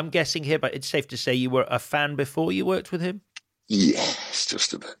 I'm guessing here, but it's safe to say you were a fan before you worked with him? Yes,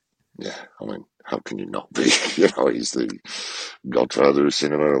 just a bit. Yeah, I mean, how can you not be? He's the godfather of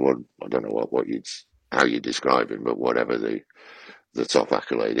cinema, or I don't know how you describe him, but whatever the top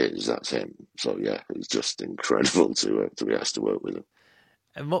accolade is, that's him. So yeah, it's just incredible to be asked to work with him.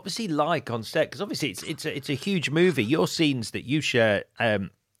 And what was he like on set? Because obviously it's a huge movie. Your scenes that you share,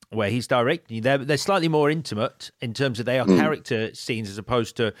 where he's directing you, they're slightly more intimate in terms of they are character scenes as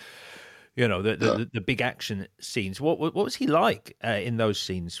opposed to the big action scenes. What was he like in those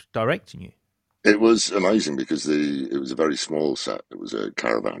scenes directing you? It was amazing because it was a very small set. It was a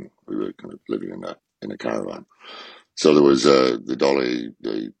caravan. We were kind of living in a caravan. So there was the dolly,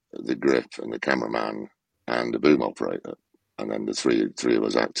 the grip, and the cameraman, and the boom operator, and then the three of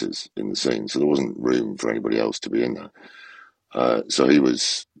us actors in the scene. So there wasn't room for anybody else to be in there. So he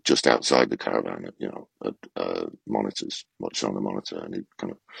was just outside the caravan at monitors, watching on the monitor, and he'd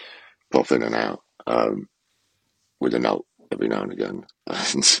kind of pop in and out with a note every now and again.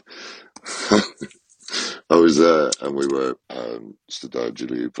 And I was there, and we were stood there.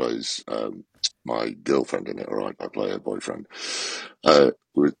 Julie, who plays my girlfriend in it, or I play her boyfriend.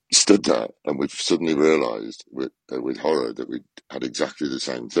 We stood there, and we've suddenly realised with horror that we had exactly the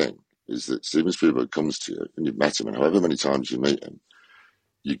same thing. Is that Steven Spielberg comes to you, and you've met him, and however many times you meet him,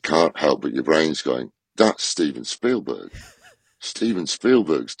 you can't help but your brain's going, "That's Steven Spielberg. Steven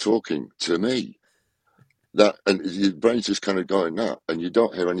Spielberg's talking to me." And your brain's just kind of going that, and you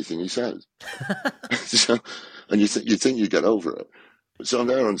don't hear anything he says. And you think you get over it. So I'm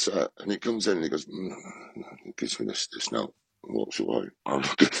there on set, and he comes in and he goes, he gives me this note and walks away. I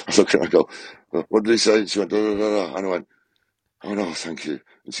look and I go, what did he say? And she went, da, da, da, da. And I went, oh no, thank you.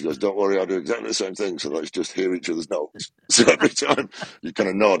 And she goes, don't worry, I do exactly the same thing, so let's just hear each other's notes. So every time you kind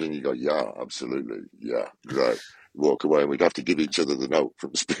of nod and you go, yeah, absolutely, yeah, great. walk away, and we'd have to give each other the note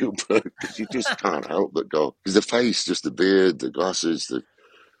from Spielberg because you just can't help but go. Because the face, just the beard, the glasses,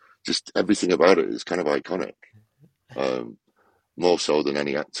 just everything about it is kind of iconic. Um, More so than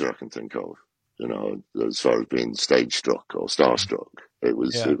any actor I can think of. You know, as far as being stage struck or starstruck, Yeah.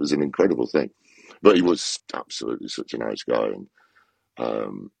 it was an incredible thing. But he was absolutely such a nice guy,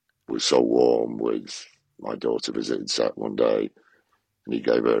 and was so warm. With my daughter visited set one day, and he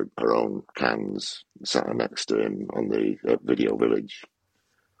gave her own cans, sat her next to him on the Video Village.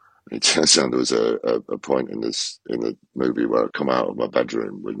 And it turns out there was a point in the movie where I come out of my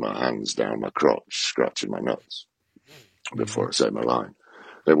bedroom with my hands down my crotch, scratching my nuts Hmm. before I say my line.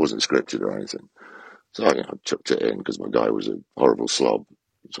 It wasn't scripted or anything. So I chucked it in because my guy was a horrible slob.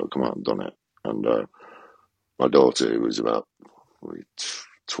 So I come out and done it. And my daughter, who was about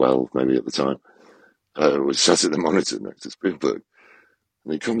 12 maybe at the time, was sat at the monitor next to Spielberg.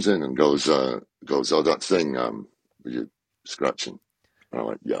 And he comes in and goes, oh, that thing you're scratching. And I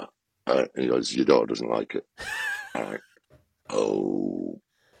went, yeah. And he goes, your daughter doesn't like it. And I went,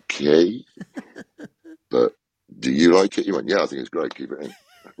 okay. But do you like it? He went, yeah, I think it's great. Keep it in.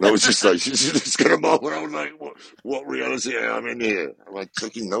 And I was just like, she's just going to moment. I was like, what reality am I in here? Am I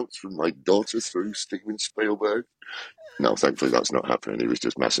taking notes from my daughter through Steven Spielberg? No, thankfully that's not happening. He was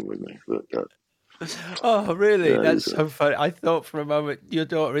just messing with me. But Oh, really? yeah, That's so funny. I thought for a moment your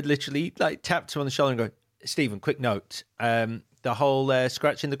daughter had literally like tapped him on the shoulder and go, Stephen, quick note. The whole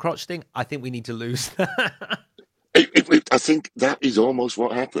scratching the crotch thing, I think we need to lose that. I think that is almost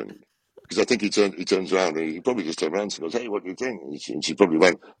what happened. Because I think he turns around and he probably just turned around and goes, hey, what do you think? And she probably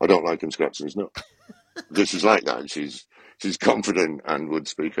went, I don't like him scratching his nut. Because she's like that. She's confident and would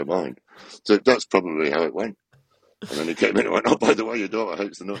speak her mind. So that's probably how it went. And then he came in and went, oh, by the way, your daughter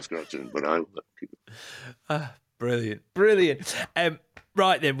hates the nut scratching. But I Brilliant. Brilliant.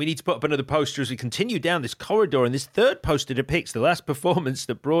 Right then, we need to put up another poster as we continue down this corridor. And this third poster depicts the last performance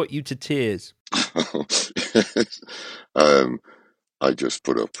that brought you to tears. um, I just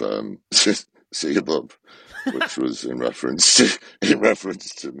put up See Above, which was in reference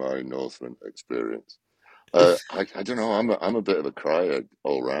to my Northland experience. I don't know. I'm a bit of a crier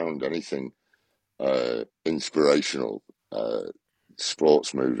all round. Anything inspirational,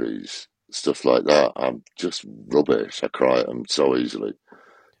 sports movies, stuff like that. I'm just rubbish. I cry at them so easily.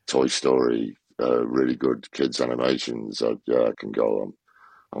 Toy Story, really good kids animations. I can go on.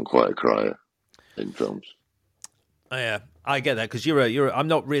 I'm quite a crier in films. Oh, yeah, I get that because I'm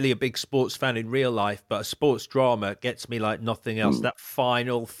not really a big sports fan in real life, but a sports drama gets me like nothing else. Mm, That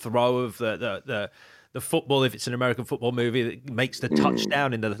final throw of the football, if it's an American football movie that makes the mm.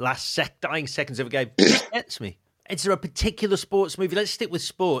 touchdown in the last dying seconds of a game, just gets me. Is there a particular sports movie? Let's stick with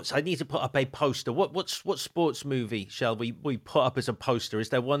sports. I need to put up a poster. What sports movie shall we put up as a poster? Is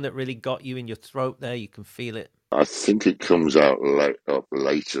there one that really got you in your throat there? You can feel it. I think it comes out up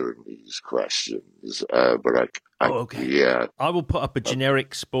later in these questions, but Oh, okay. yeah, I will put up a uh,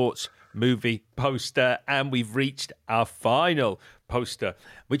 generic sports movie poster, and we've reached our final poster,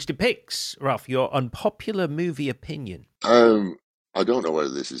 which depicts, Ralph, your unpopular movie opinion. um, I don't know whether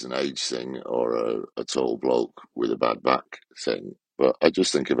this is an age thing or a tall bloke with a bad back thing, but I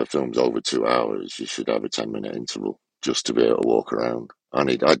just think if a film's over 2 hours, you should have a 10-minute interval just to be able to walk around. I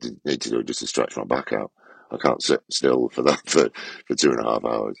did need to do it just to stretch my back out. I can't sit still for that for 2.5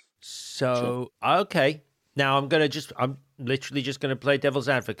 hours. So, So, okay. Now I'm literally just gonna play devil's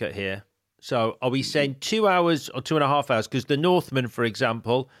advocate here. So, are we mm, saying 2 hours or 2.5 hours? Because The Northman, for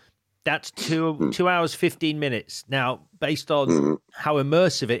example, that's two mm, 2 hours 15 minutes. Now, based on mm. how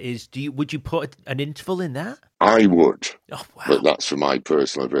immersive it is, would you put an interval in that? I would, Oh but wow. that's for my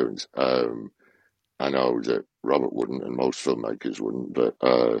personal experience. I know that Robert wouldn't, and most filmmakers wouldn't, but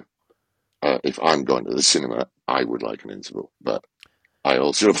if I'm going to the cinema, I would like an interval. But I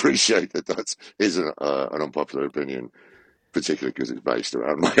also appreciate that that is an unpopular opinion, particularly because it's based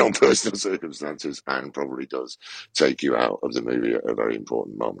around my own personal circumstances and probably does take you out of the movie at a very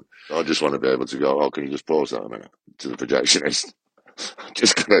important moment. I just want to be able to go, oh, can you just pause that a minute to the projectionist?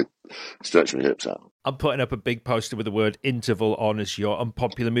 Just gonna stretch my hips out. I'm putting up a big poster with the word interval on as your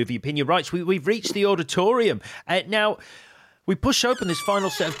unpopular movie opinion. Right, so we've reached the auditorium. Now, we push open this final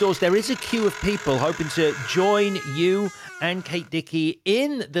set of doors. There is a queue of people hoping to join you and Kate Dickie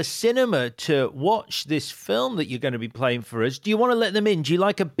in the cinema to watch this film that you're going to be playing for us. Do you want to let them in? Do you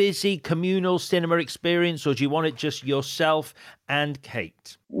like a busy communal cinema experience, or do you want it just yourself and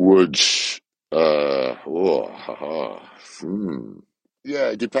Kate? Would hmm. Yeah,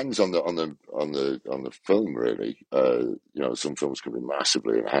 it depends on the film really. Some films can be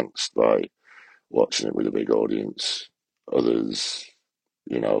massively enhanced by watching it with a big audience. Others,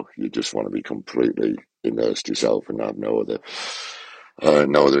 you just want to be completely immersed yourself and have no other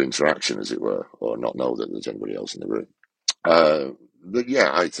interaction, as it were, or not know that there's anybody else in the room. But yeah,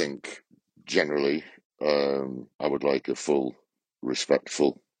 I think generally I would like a full,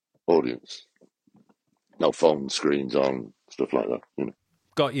 respectful audience. No phone screens on, stuff like that. You know.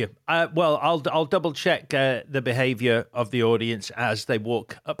 Got you. Well, I'll double check the behaviour of the audience as they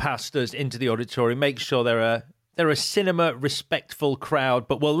walk past us into the auditorium. Make sure they're a cinema respectful crowd,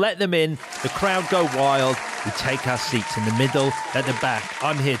 but we'll let them in. The crowd go wild. We take our seats in the middle, at the back.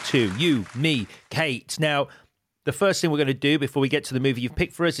 I'm here too. You, me, Kate. Now, the first thing we're going to do before we get to the movie you've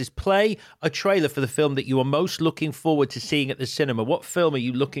picked for us is play a trailer for the film that you are most looking forward to seeing at the cinema. What film are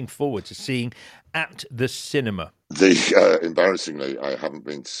you looking forward to seeing at the cinema? Embarrassingly, I haven't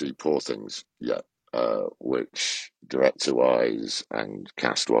been to see Poor Things yet, which director-wise and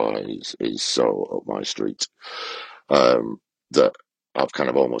cast-wise is so up my street that I've kind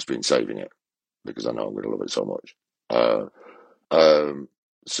of almost been saving it because I know I'm going to love it so much.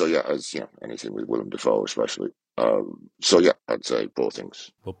 So yeah, as anything with Willem Dafoe especially. So yeah, I'd say Poor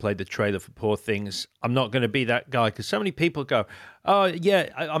Things. We'll play the trailer for Poor Things. I'm not going to be that guy because so many people go, oh yeah,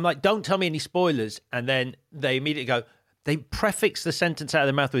 I'm like, don't tell me any spoilers. And then they immediately go, they prefix the sentence out of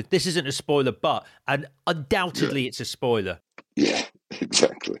their mouth with, this isn't a spoiler, but, and undoubtedly it's a spoiler. Yeah,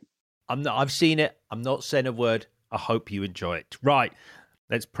 exactly. I've seen it. I'm not saying a word. I hope you enjoy it. Right.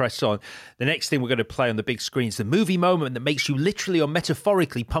 Let's press on. The next thing we're going to play on the big screen is the movie moment that makes you literally or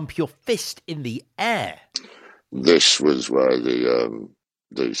metaphorically pump your fist in the air. This was where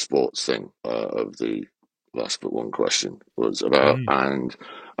the sports thing of the last but one question was about, and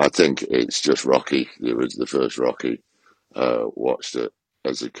I think it's just Rocky. The first Rocky. Watched it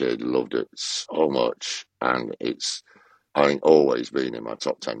as a kid, loved it so much, and it's I think always been in my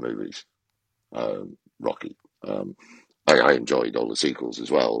top 10 movies. Rocky. I enjoyed all the sequels as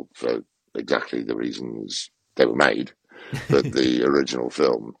well for exactly the reasons they were made. But the original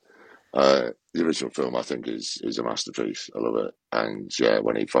film, I think is a masterpiece. I love it, and yeah,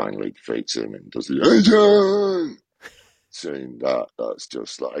 when he finally defeats him and does the agent scene, that's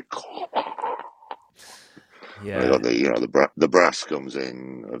just like. Yeah, the brass comes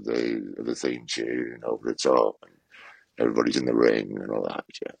in of the theme tune over the top, and everybody's in the ring and all that.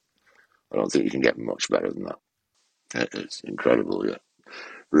 Yeah, I don't think you can get much better than that. It's incredible, yeah.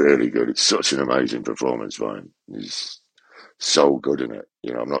 Really good. It's such an amazing performance by him. He's so good in it.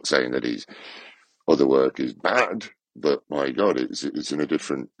 I'm not saying that his other work is bad, but my God, it's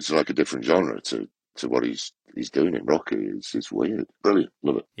like a different genre to what he's doing in Rocky. It's weird. Brilliant.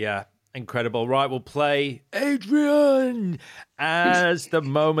 Love it. Yeah. Incredible. Right, we'll play Adrian as the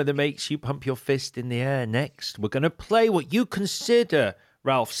moment that makes you pump your fist in the air. Next, we're going to play what you consider,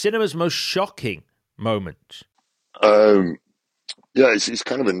 Ralph, cinema's most shocking moment. Yeah, it's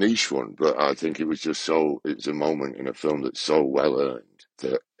kind of a niche one, but I think it's a moment in a film that's so well earned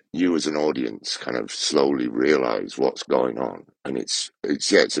that you as an audience kind of slowly realize what's going on. And it's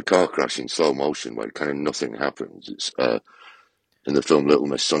a car crash in slow motion where kind of nothing happens. It's in the film Little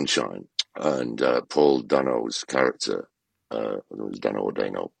Miss Sunshine, and Paul Dano's character, I don't know if it was Dano or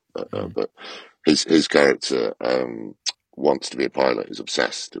Dano, but his character wants to be a pilot. He's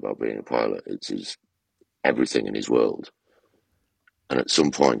obsessed about being a pilot. It's everything in his world. And at some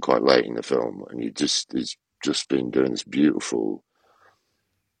point, quite late in the film, and he's just been doing this beautiful,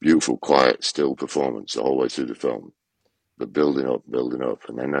 beautiful, quiet, still performance the whole way through the film, but building up,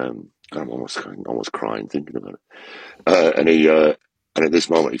 and then I'm almost crying thinking about it. And at this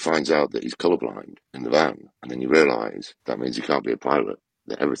moment, he finds out that he's colourblind in the van, and then you realise that means he can't be a pilot.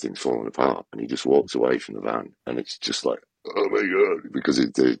 That everything's falling apart, and he just walks away from the van, and it's just like, oh my God, because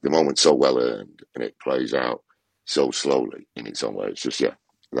the moment's so well earned, and it plays out so slowly in its own way. It's just, yeah,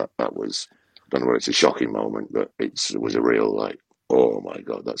 that was, I don't know whether it's a shocking moment, but it was a real, like, oh my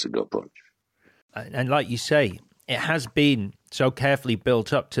God, that's a gut punch. And like you say, it has been so carefully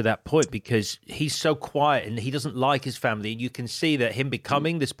built up to that point because he's so quiet and he doesn't like his family. And you can see that him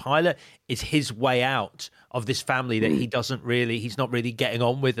becoming this pilot is his way out of this family that he's not really getting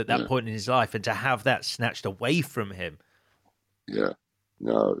on with at that point in his life. And to have that snatched away from him. Yeah.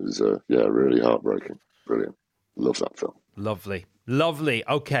 No, it was, really heartbreaking. Brilliant. Love that film. Lovely. Lovely.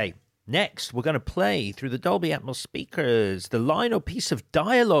 Okay. Next, we're going to play through the Dolby Atmos speakers the line or piece of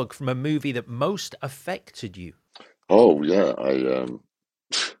dialogue from a movie that most affected you. Oh yeah,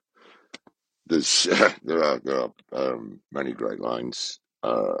 there are many great lines,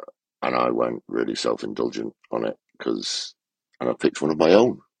 and I went really self-indulgent on it and I picked one of my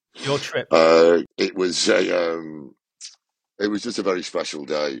own. Your trip. It was just a very special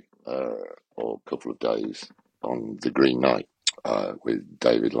day, or couple of days on the Green Knight with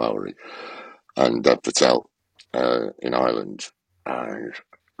David Lowery, and Dev Patel in Ireland. And it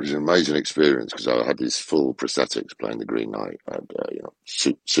was an amazing experience because I had these full prosthetics playing the Green Knight. I had,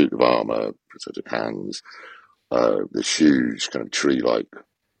 suit of armor, prosthetic hands, this huge kind of tree-like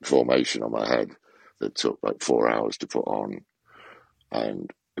formation on my head that took like 4 hours to put on,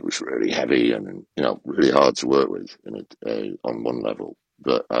 and it was really heavy and really hard to work with on one level,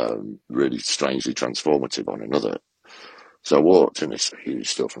 but really strangely transformative on another. So I walked in this huge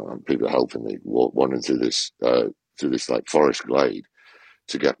stuff, and people helping me wandering through this like forest glade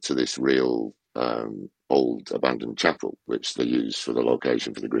to get to this real old abandoned chapel, which they use for the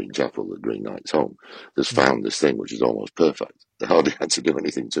location for the Green Chapel, the Green Knight's home. Just found this thing which is almost perfect. They hardly had to do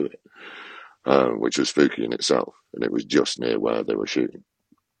anything to it, which was spooky in itself. And it was just near where they were shooting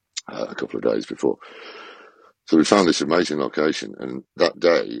a couple of days before. So we found this amazing location, and that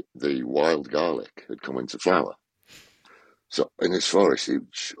day the wild garlic had come into flower. So in this forest, the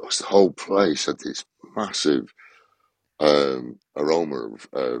whole place had this massive aroma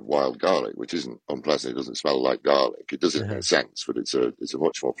of wild garlic, which isn't unpleasant. It doesn't smell like garlic. It does it in a sense, but it's a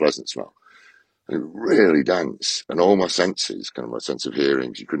much more pleasant smell. And really dense, and all my senses, kind of my sense of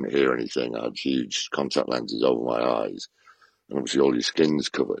hearing, you couldn't hear anything. I had huge contact lenses over my eyes, and obviously all your skin's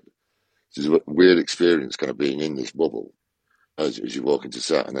covered. It's a weird experience, kind of being in this bubble as you walk into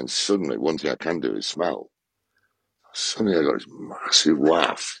set, and then suddenly one thing I can do is smell. Suddenly I got this massive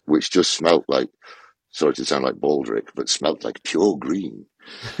waft, which just smelt like, sorry to sound like baldric, but smelt like pure green.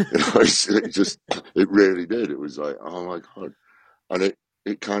 It really did. It was like, oh my God. And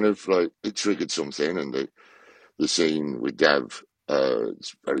it kind of like, it triggered something. And the scene with Dev,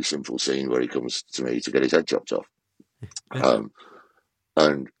 it's a very simple scene where he comes to me to get his head chopped off.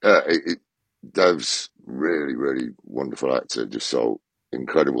 Dev's really, really wonderful actor, just so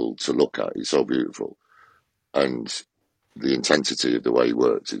incredible to look at. He's so beautiful. And the intensity of the way he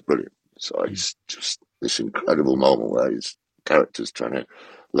works is brilliant. So it's just this incredible moment where his character's trying to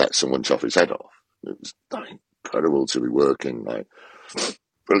let someone chop his head off. It was incredible to be working, like,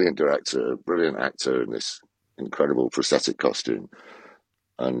 brilliant director, brilliant actor in this incredible prosthetic costume.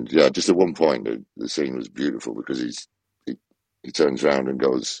 And yeah, just at one point the scene was beautiful because he turns around and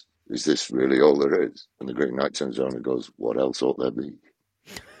goes, "Is this really all there is?" And the Green Knight turns around and goes, "What else ought there be?"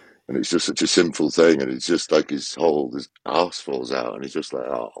 And it's just such a simple thing, and it's just like his arse falls out, and he's just like,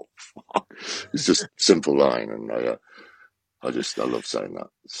 "Oh, fuck." It's just a simple line, and I love saying that.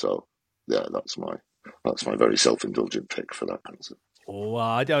 So yeah, that's my very self-indulgent pick for that answer. Oh,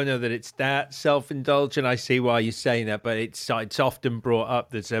 I don't know that it's that self-indulgent. I see why you're saying that, but it's often brought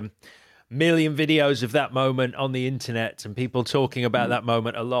up. There's a million videos of that moment on the internet, and people talking about that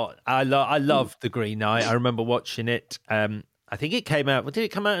moment a lot. I love The Green Knight. I remember watching it. I think it came out. Did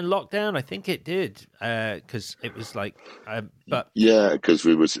it come out in lockdown? I think it did, because it was like. But yeah, because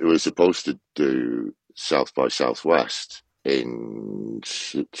we were supposed to do South by Southwest in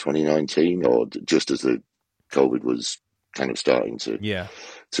 2019, or just as the COVID was kind of starting to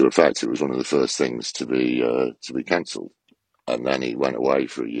affect. It was one of the first things to be cancelled, and then he went away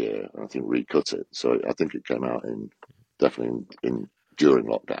for a year, and I think recut it. So I think it came out definitely during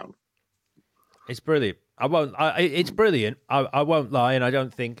lockdown. It's brilliant. It's brilliant. I won't lie, and I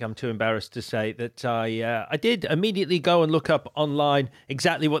don't think I'm too embarrassed to say that I did immediately go and look up online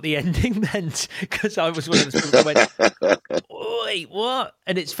exactly what the ending meant, because I was one of the people that went, "Wait, what?"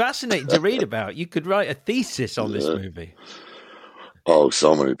 And it's fascinating to read about. You could write a thesis on this movie. Oh,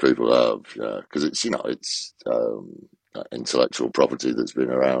 so many people have, yeah, because it's intellectual property that's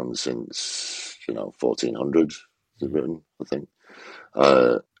been around since 1400. It's written, I think.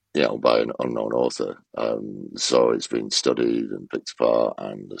 By an unknown author. So it's been studied and picked apart,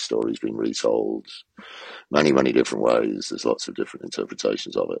 and the story's been retold many, many different ways. There's lots of different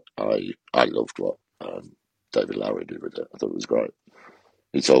interpretations of it. I loved what David Lowery did with it. I thought it was great.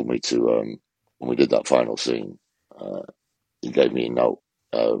 He told me to, when we did that final scene, he gave me a note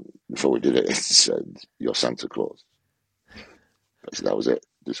before we did it. It said, "You're Santa Claus." So that was it.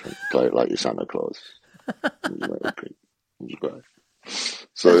 Just play it like you're Santa Claus. It was like, okay. It was great.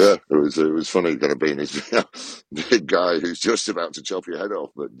 So yeah, it was funny kind of being this big guy who's just about to chop your head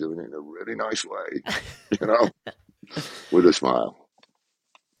off, but doing it in a really nice way, with a smile.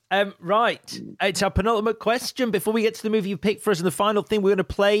 Right. It's our penultimate question before we get to the movie you picked for us, and the final thing we're going to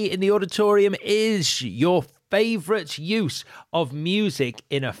play in the auditorium is your favourite use of music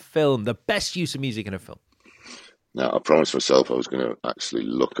in a film. The best use of music in a film. Now, I promised myself I was going to actually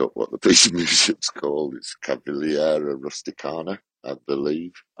look up what the piece of music's called. It's Cavaliera Rusticana, I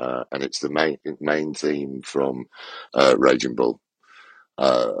believe, and it's the main theme from Raging Bull.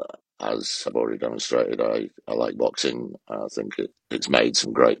 As I've already demonstrated, I like boxing. I think it's made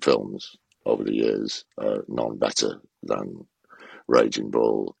some great films. over the years, none better than Raging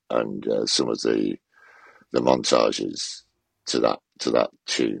Bull, and some of the montages to that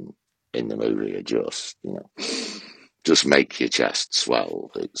tune in the movie are just, just make your chest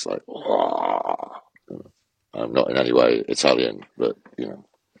swell. It's like, oh. I'm not in any way Italian, but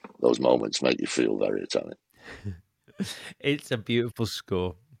those moments make you feel very Italian. It's a beautiful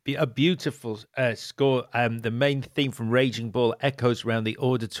score. A beautiful score. The main theme from Raging Bull echoes around the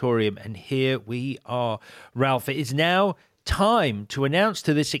auditorium, and here we are, Ralph. It is now time to announce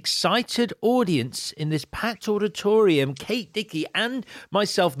to this excited audience in this packed auditorium, Kate Dickey and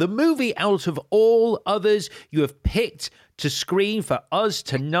myself, the movie out of all others you have picked to screen for us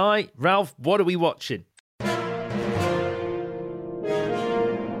tonight. Ralph, what are we watching?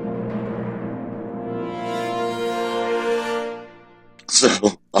 So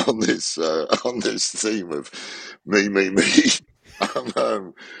on this theme of me,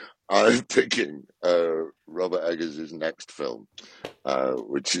 I'm picking Robert Eggers' next film,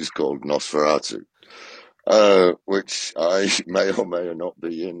 which is called Nosferatu, which I may or may not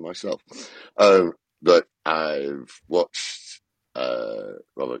be in myself. But I've watched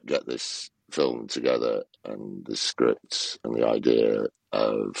Robert get this film together and the script and the idea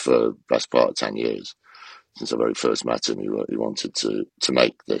for the best part of 10 years. Since I very first met him, he wanted to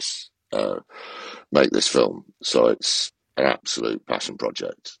make this film. So it's an absolute passion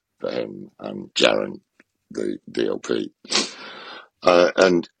project for him and Jaron, the DOP.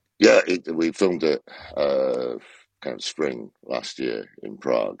 And yeah, we filmed it kind of spring last year in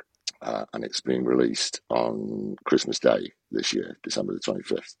Prague, and it's been released on Christmas Day this year, December the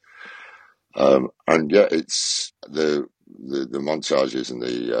 25th. And yeah, it's the montages and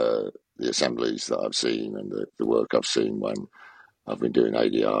the assemblies that I've seen and the work I've seen when I've been doing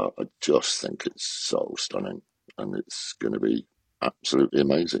ADR, I just think it's so stunning, and it's going to be absolutely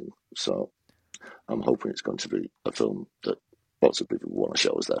amazing. So I'm hoping it's going to be a film that lots of people want to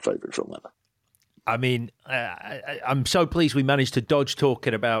show as their favourite film ever. I mean, I'm so pleased we managed to dodge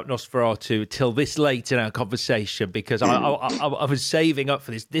talking about Nosferatu till this late in our conversation, because I was saving up for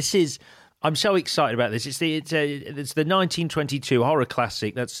this. I'm so excited about this. It's the 1922 horror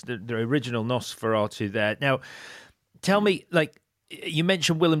classic. That's the original Nosferatu there. Now, tell me, like, you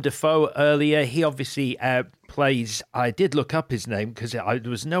mentioned Willem Dafoe earlier. He obviously plays, I did look up his name because there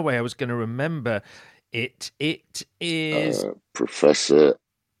was no way I was going to remember it. It is... Professor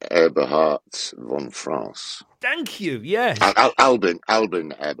Eberhard von France. Thank you, yes. Albin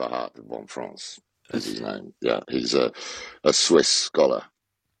Eberhard von France is his name. Yeah, he's a Swiss scholar.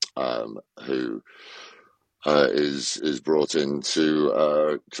 Who is brought in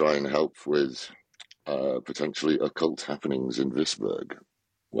to try and help with potentially occult happenings in Visberg,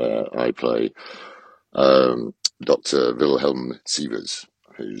 where I play Dr. Wilhelm Sievers,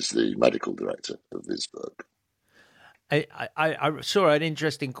 who's the medical director of Visberg. I saw an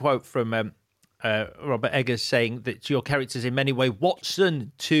interesting quote from Robert Eggers saying that your character's in many ways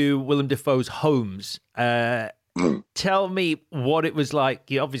Watson to Willem Dafoe's Holmes. Tell me what it was like.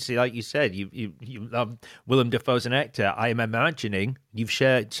 You obviously, like you said, you Willem Dafoe's an actor. I am imagining you've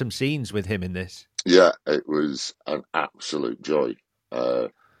shared some scenes with him in this. Yeah, it was an absolute joy.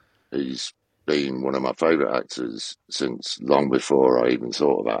 He's been one of my favourite actors since long before I even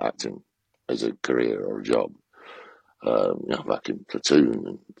thought about acting as a career or a job. Back in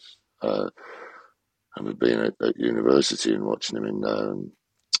Platoon, and I've been at university and watching him in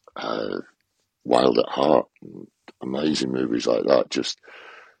Wild at Heart, and amazing movies like that. Just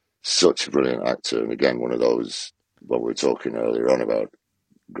such a brilliant actor, and again, one of those, what we were talking earlier on about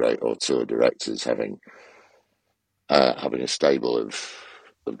great auteur directors having a stable of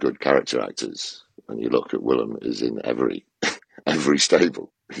good character actors. And you look at Willem, is in every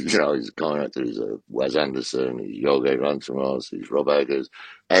stable. He's a character. He's a Wes Anderson. He's Jorge Lanthimos. He's Rob Eggers.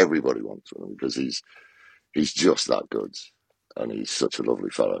 Everybody wants him because he's just that good, and he's such a lovely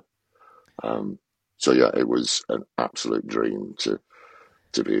fellow. So yeah, it was an absolute dream to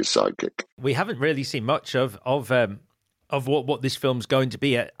be his sidekick. We haven't really seen much of what this film's going to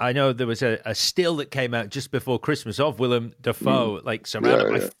be. I know there was a still that came out just before Christmas of Willem Dafoe, like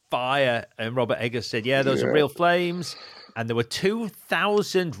surrounded by fire, and Robert Eggers said, those are real flames, and there were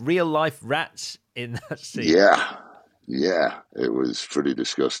 2,000 real life rats in that scene. Yeah, it was pretty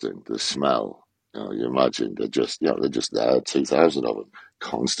disgusting. The smell. You imagine they're just there, 2,000 of them,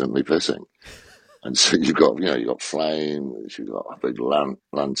 constantly pissing. And so you've got flames, you've got big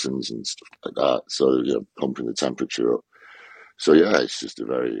lanterns and stuff like that. So you're pumping the temperature up. So yeah, it's just a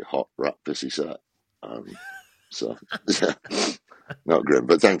very hot rat pissy set. So yeah, not grim,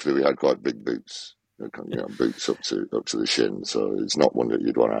 but thankfully we had quite big boots. Boots up to the shin. So it's not one that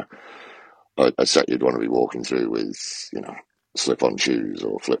you'd want to a set you'd want to be walking through with, slip-on shoes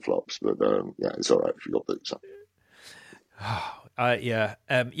or flip-flops. But yeah, it's all right if you got boots on.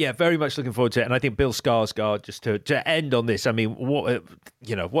 Yeah, very much looking forward to it. And I think Bill Skarsgård, just to end on this, I mean,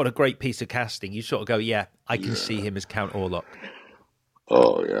 what a great piece of casting. You sort of go, yeah, I can see him as Count Orlok.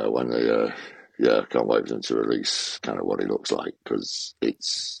 Oh yeah, when they, I can't wait for them to release kind of what he looks like, because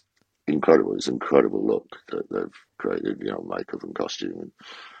it's incredible. It's an incredible look that they've created, makeup and costume,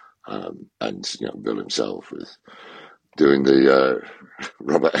 and Bill himself with doing the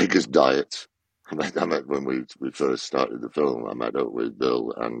Robert Eggers diet. I met when we first started the film. I met up with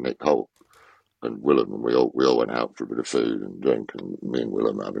Bill and Nick Holt and Willem, and we all went out for a bit of food and drink, and me and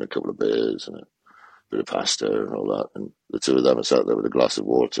Willem having a couple of beers and a bit of pasta and all that, and the two of them are sat there with a glass of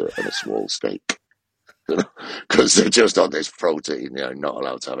water and a small steak, because they're just on this protein, not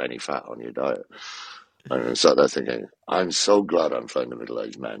allowed to have any fat on your diet. And I sat there thinking, I'm so glad I'm playing the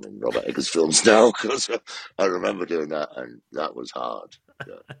middle-aged man in Robert Eggers films now, because I remember doing that, and that was hard.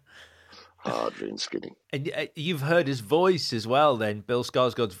 Yeah. Hard being skinny. And you've heard his voice as well, then Bill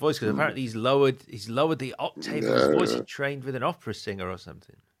Skarsgård's voice, because apparently he's lowered the octave of his voice. He trained with an opera singer or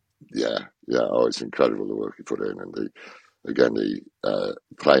something. Yeah. Oh, it's incredible the work he put in, and the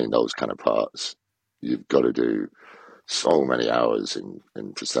playing those kind of parts. You've got to do so many hours in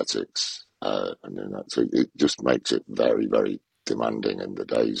prosthetics, and then so it just makes it very, very demanding, and the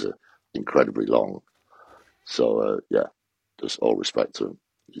days are incredibly long. So just all respect to him.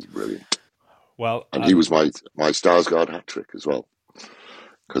 He's brilliant. Well, and he was my Skarsgård hat trick as well,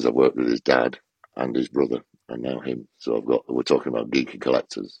 because I worked with his dad and his brother, and now him. So we're talking about geeky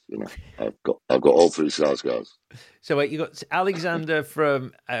collectors. I've got all three Skarsgårds. So wait, you got Alexander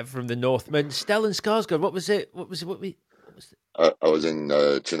from the Northman, Stellan Skarsgård. What was it? I was in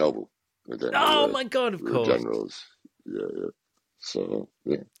Chernobyl with him. Oh my God! Of course, generals. Yeah. So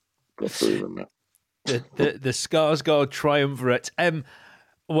got three of them now. The Skarsgård triumvirate.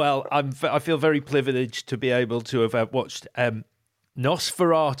 Well, I feel very privileged to be able to have watched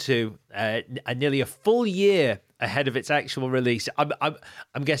Nosferatu nearly a full year ahead of its actual release.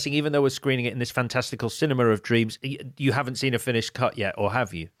 I'm guessing, even though we're screening it in this fantastical cinema of dreams, you haven't seen a finished cut yet, or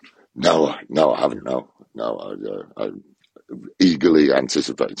have you? No, I haven't. No, I'm eagerly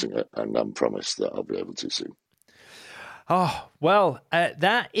anticipating it, and I'm promised that I'll be able to soon. Oh, well,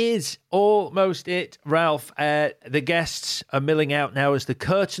 that is almost it, Ralph. The guests are milling out now as the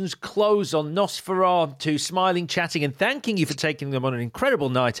curtains close on Nosferatu, smiling, chatting, and thanking you for taking them on an incredible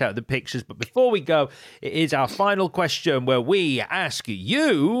night out of the pictures. But before we go, it is our final question, where we ask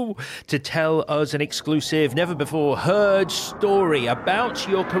you to tell us an exclusive, never-before-heard story about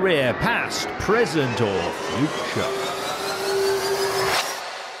your career, past, present, or future.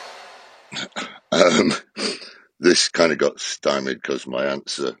 This kind of got stymied because my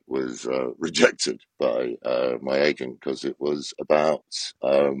answer was rejected by my agent, because it was about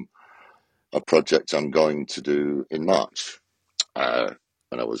a project I'm going to do in March. And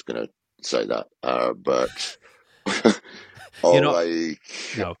I was going to say that, but I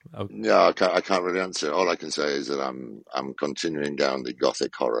can't really answer. All I can say is that I'm continuing down the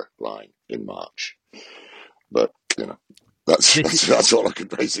gothic horror line in March. But, that's all I can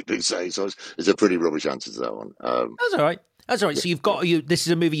basically say. So it's a pretty rubbish answer to that one. That's all right. So you've got this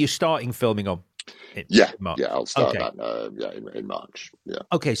is a movie you're starting filming on. In March. Yeah, I'll start that. In March. Yeah.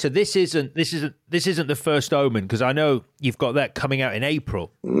 Okay, so this isn't the First Omen, because I know you've got that coming out in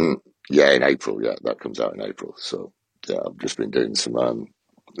April. Yeah, in April. Yeah, that comes out in April. So I've just been doing some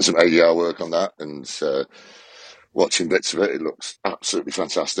ADR work on that, and watching bits of it. It looks absolutely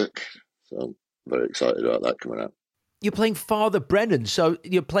fantastic. So I'm very excited about that coming out. You're playing Father Brennan, so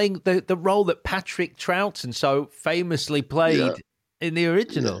you're playing the role that Patrick Troughton so famously played in the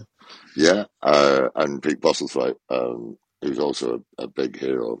original. Yeah, and Pete Postlethwaite, who's also a big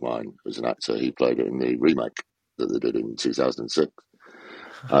hero of mine as an actor. He played it in the remake that they did in 2006.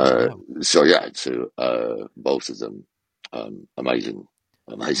 Wow. So both of them amazing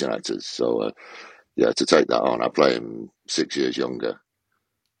actors. So to take that on, I play him 6 years younger,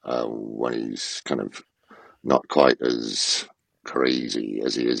 when he's kind of not quite as crazy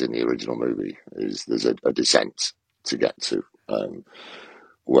as he is in the original movie. There's a descent to get to,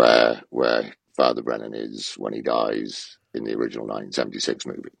 where Father Brennan is when he dies in the original 1976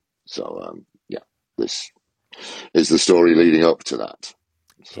 movie. So this is the story leading up to that.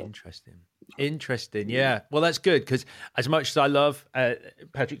 So. Interesting. Yeah. Well, that's good, because as much as I love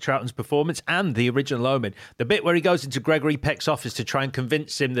Patrick Troughton's performance and the original Omen, the bit where he goes into Gregory Peck's office to try and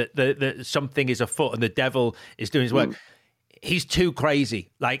convince him that something is afoot and the devil is doing his work, he's too crazy.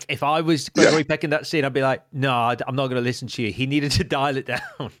 Like, if I was Gregory Peck in that scene, I'd be like, no, I'm not going to listen to you. He needed to dial it down.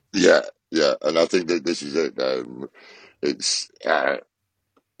 Yeah. Yeah, and I think that this is it. It's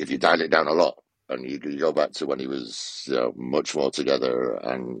if you dial it down a lot, and you go back to when he was much more together,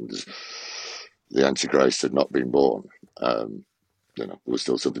 and the Antichrist had not been born. There was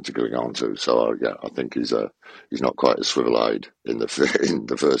still something to going on to. So yeah, I think he's not quite as swivel-eyed in the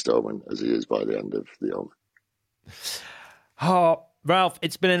first Omen as he is by the end of the Omen. Oh, Ralph,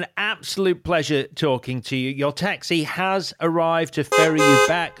 it's been an absolute pleasure talking to you. Your taxi has arrived to ferry you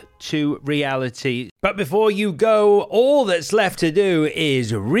back to reality. But before you go, all that's left to do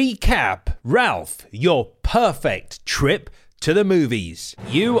is recap, Ralph, your perfect trip to the movies.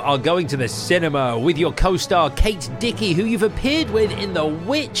 You are going to the cinema with your co-star Kate Dickie, who you've appeared with in The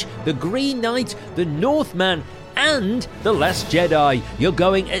Witch, The Green Knight, The Northman, and The Last Jedi. You're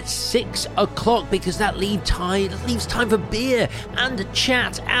going at 6 o'clock because that leaves time for beer and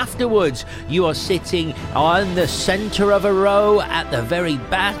chat afterwards. You are sitting on the centre of a row at the very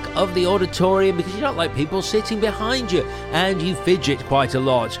back of the auditorium because you don't like people sitting behind you, and you fidget quite a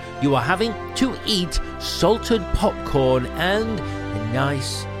lot. You are having to eat salted popcorn and a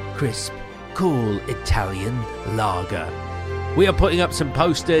nice, crisp, cool Italian lager. We are putting up some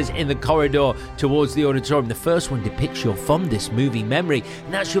posters in the corridor towards the auditorium. The first one depicts your fondest movie memory,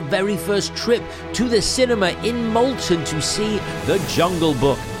 and that's your very first trip to the cinema in Malton to see The Jungle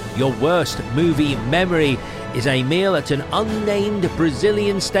Book. Your worst movie memory is a meal at an unnamed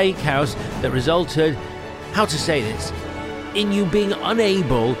Brazilian steakhouse that resulted, how to say this, in you being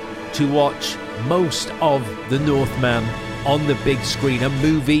unable to watch most of The Northman on the big screen, a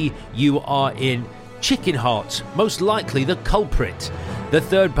movie you are in. Chicken Heart, most likely the culprit. The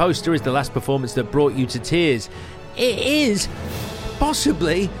third poster is the last performance that brought you to tears. It is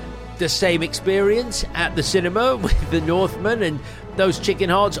possibly the same experience at the cinema with The Northman and those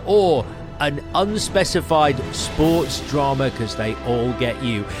Chicken Hearts, or an unspecified sports drama, because they all get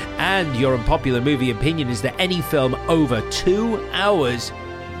you. And your unpopular movie opinion is that any film over 2 hours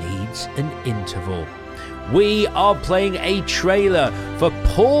needs an interval. We are playing a trailer for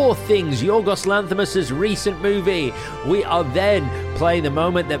Poor Things, Yorgos Lanthimos' recent movie. We are then playing the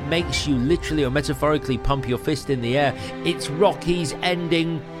moment that makes you literally or metaphorically pump your fist in the air. It's Rocky's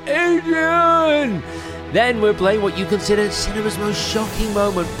ending, Adrian! Then we're playing what you consider cinema's most shocking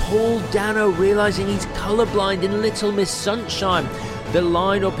moment, Paul Dano realising he's colourblind in Little Miss Sunshine. The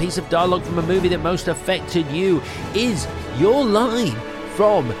line or piece of dialogue from a movie that most affected you is your line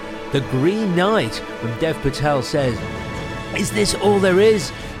from The Green Knight, when Dev Patel says, "Is this all there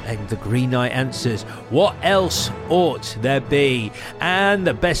is?" And the Green Knight answers, "What else ought there be?" And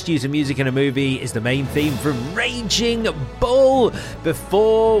the best use of music in a movie is the main theme from Raging Bull.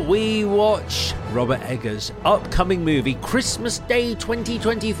 Before we watch Robert Eggers' upcoming movie, Christmas Day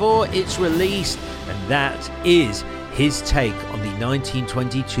 2024, it's released, and that is his take on the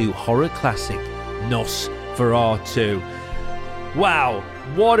 1922 horror classic Nosferatu. Wow,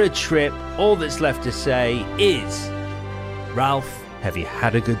 what a trip. All that's left to say is, Ralph, have you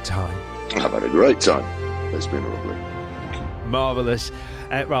had a good time? I've had a great time. It's been lovely. Marvellous.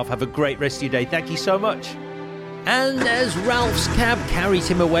 Ralph, have a great rest of your day. Thank you so much. And as Ralph's cab carries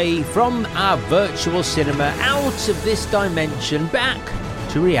him away from our virtual cinema, out of this dimension, back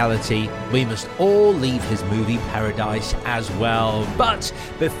to reality, we must all leave his movie paradise as well. But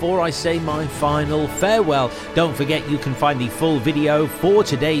before I say my final farewell, don't forget you can find the full video for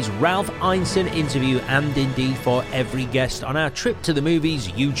today's Ralph Ineson interview, and indeed for every guest, on our Trip to the Movies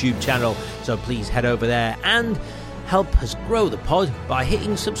YouTube channel. So please head over there and help us grow the pod by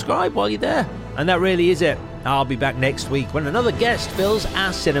hitting subscribe while you're there. And that really is it. I'll be back next week when another guest fills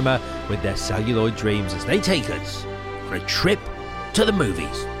our cinema with their celluloid dreams as they take us on a trip to the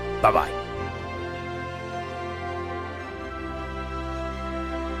movies. Bye-bye.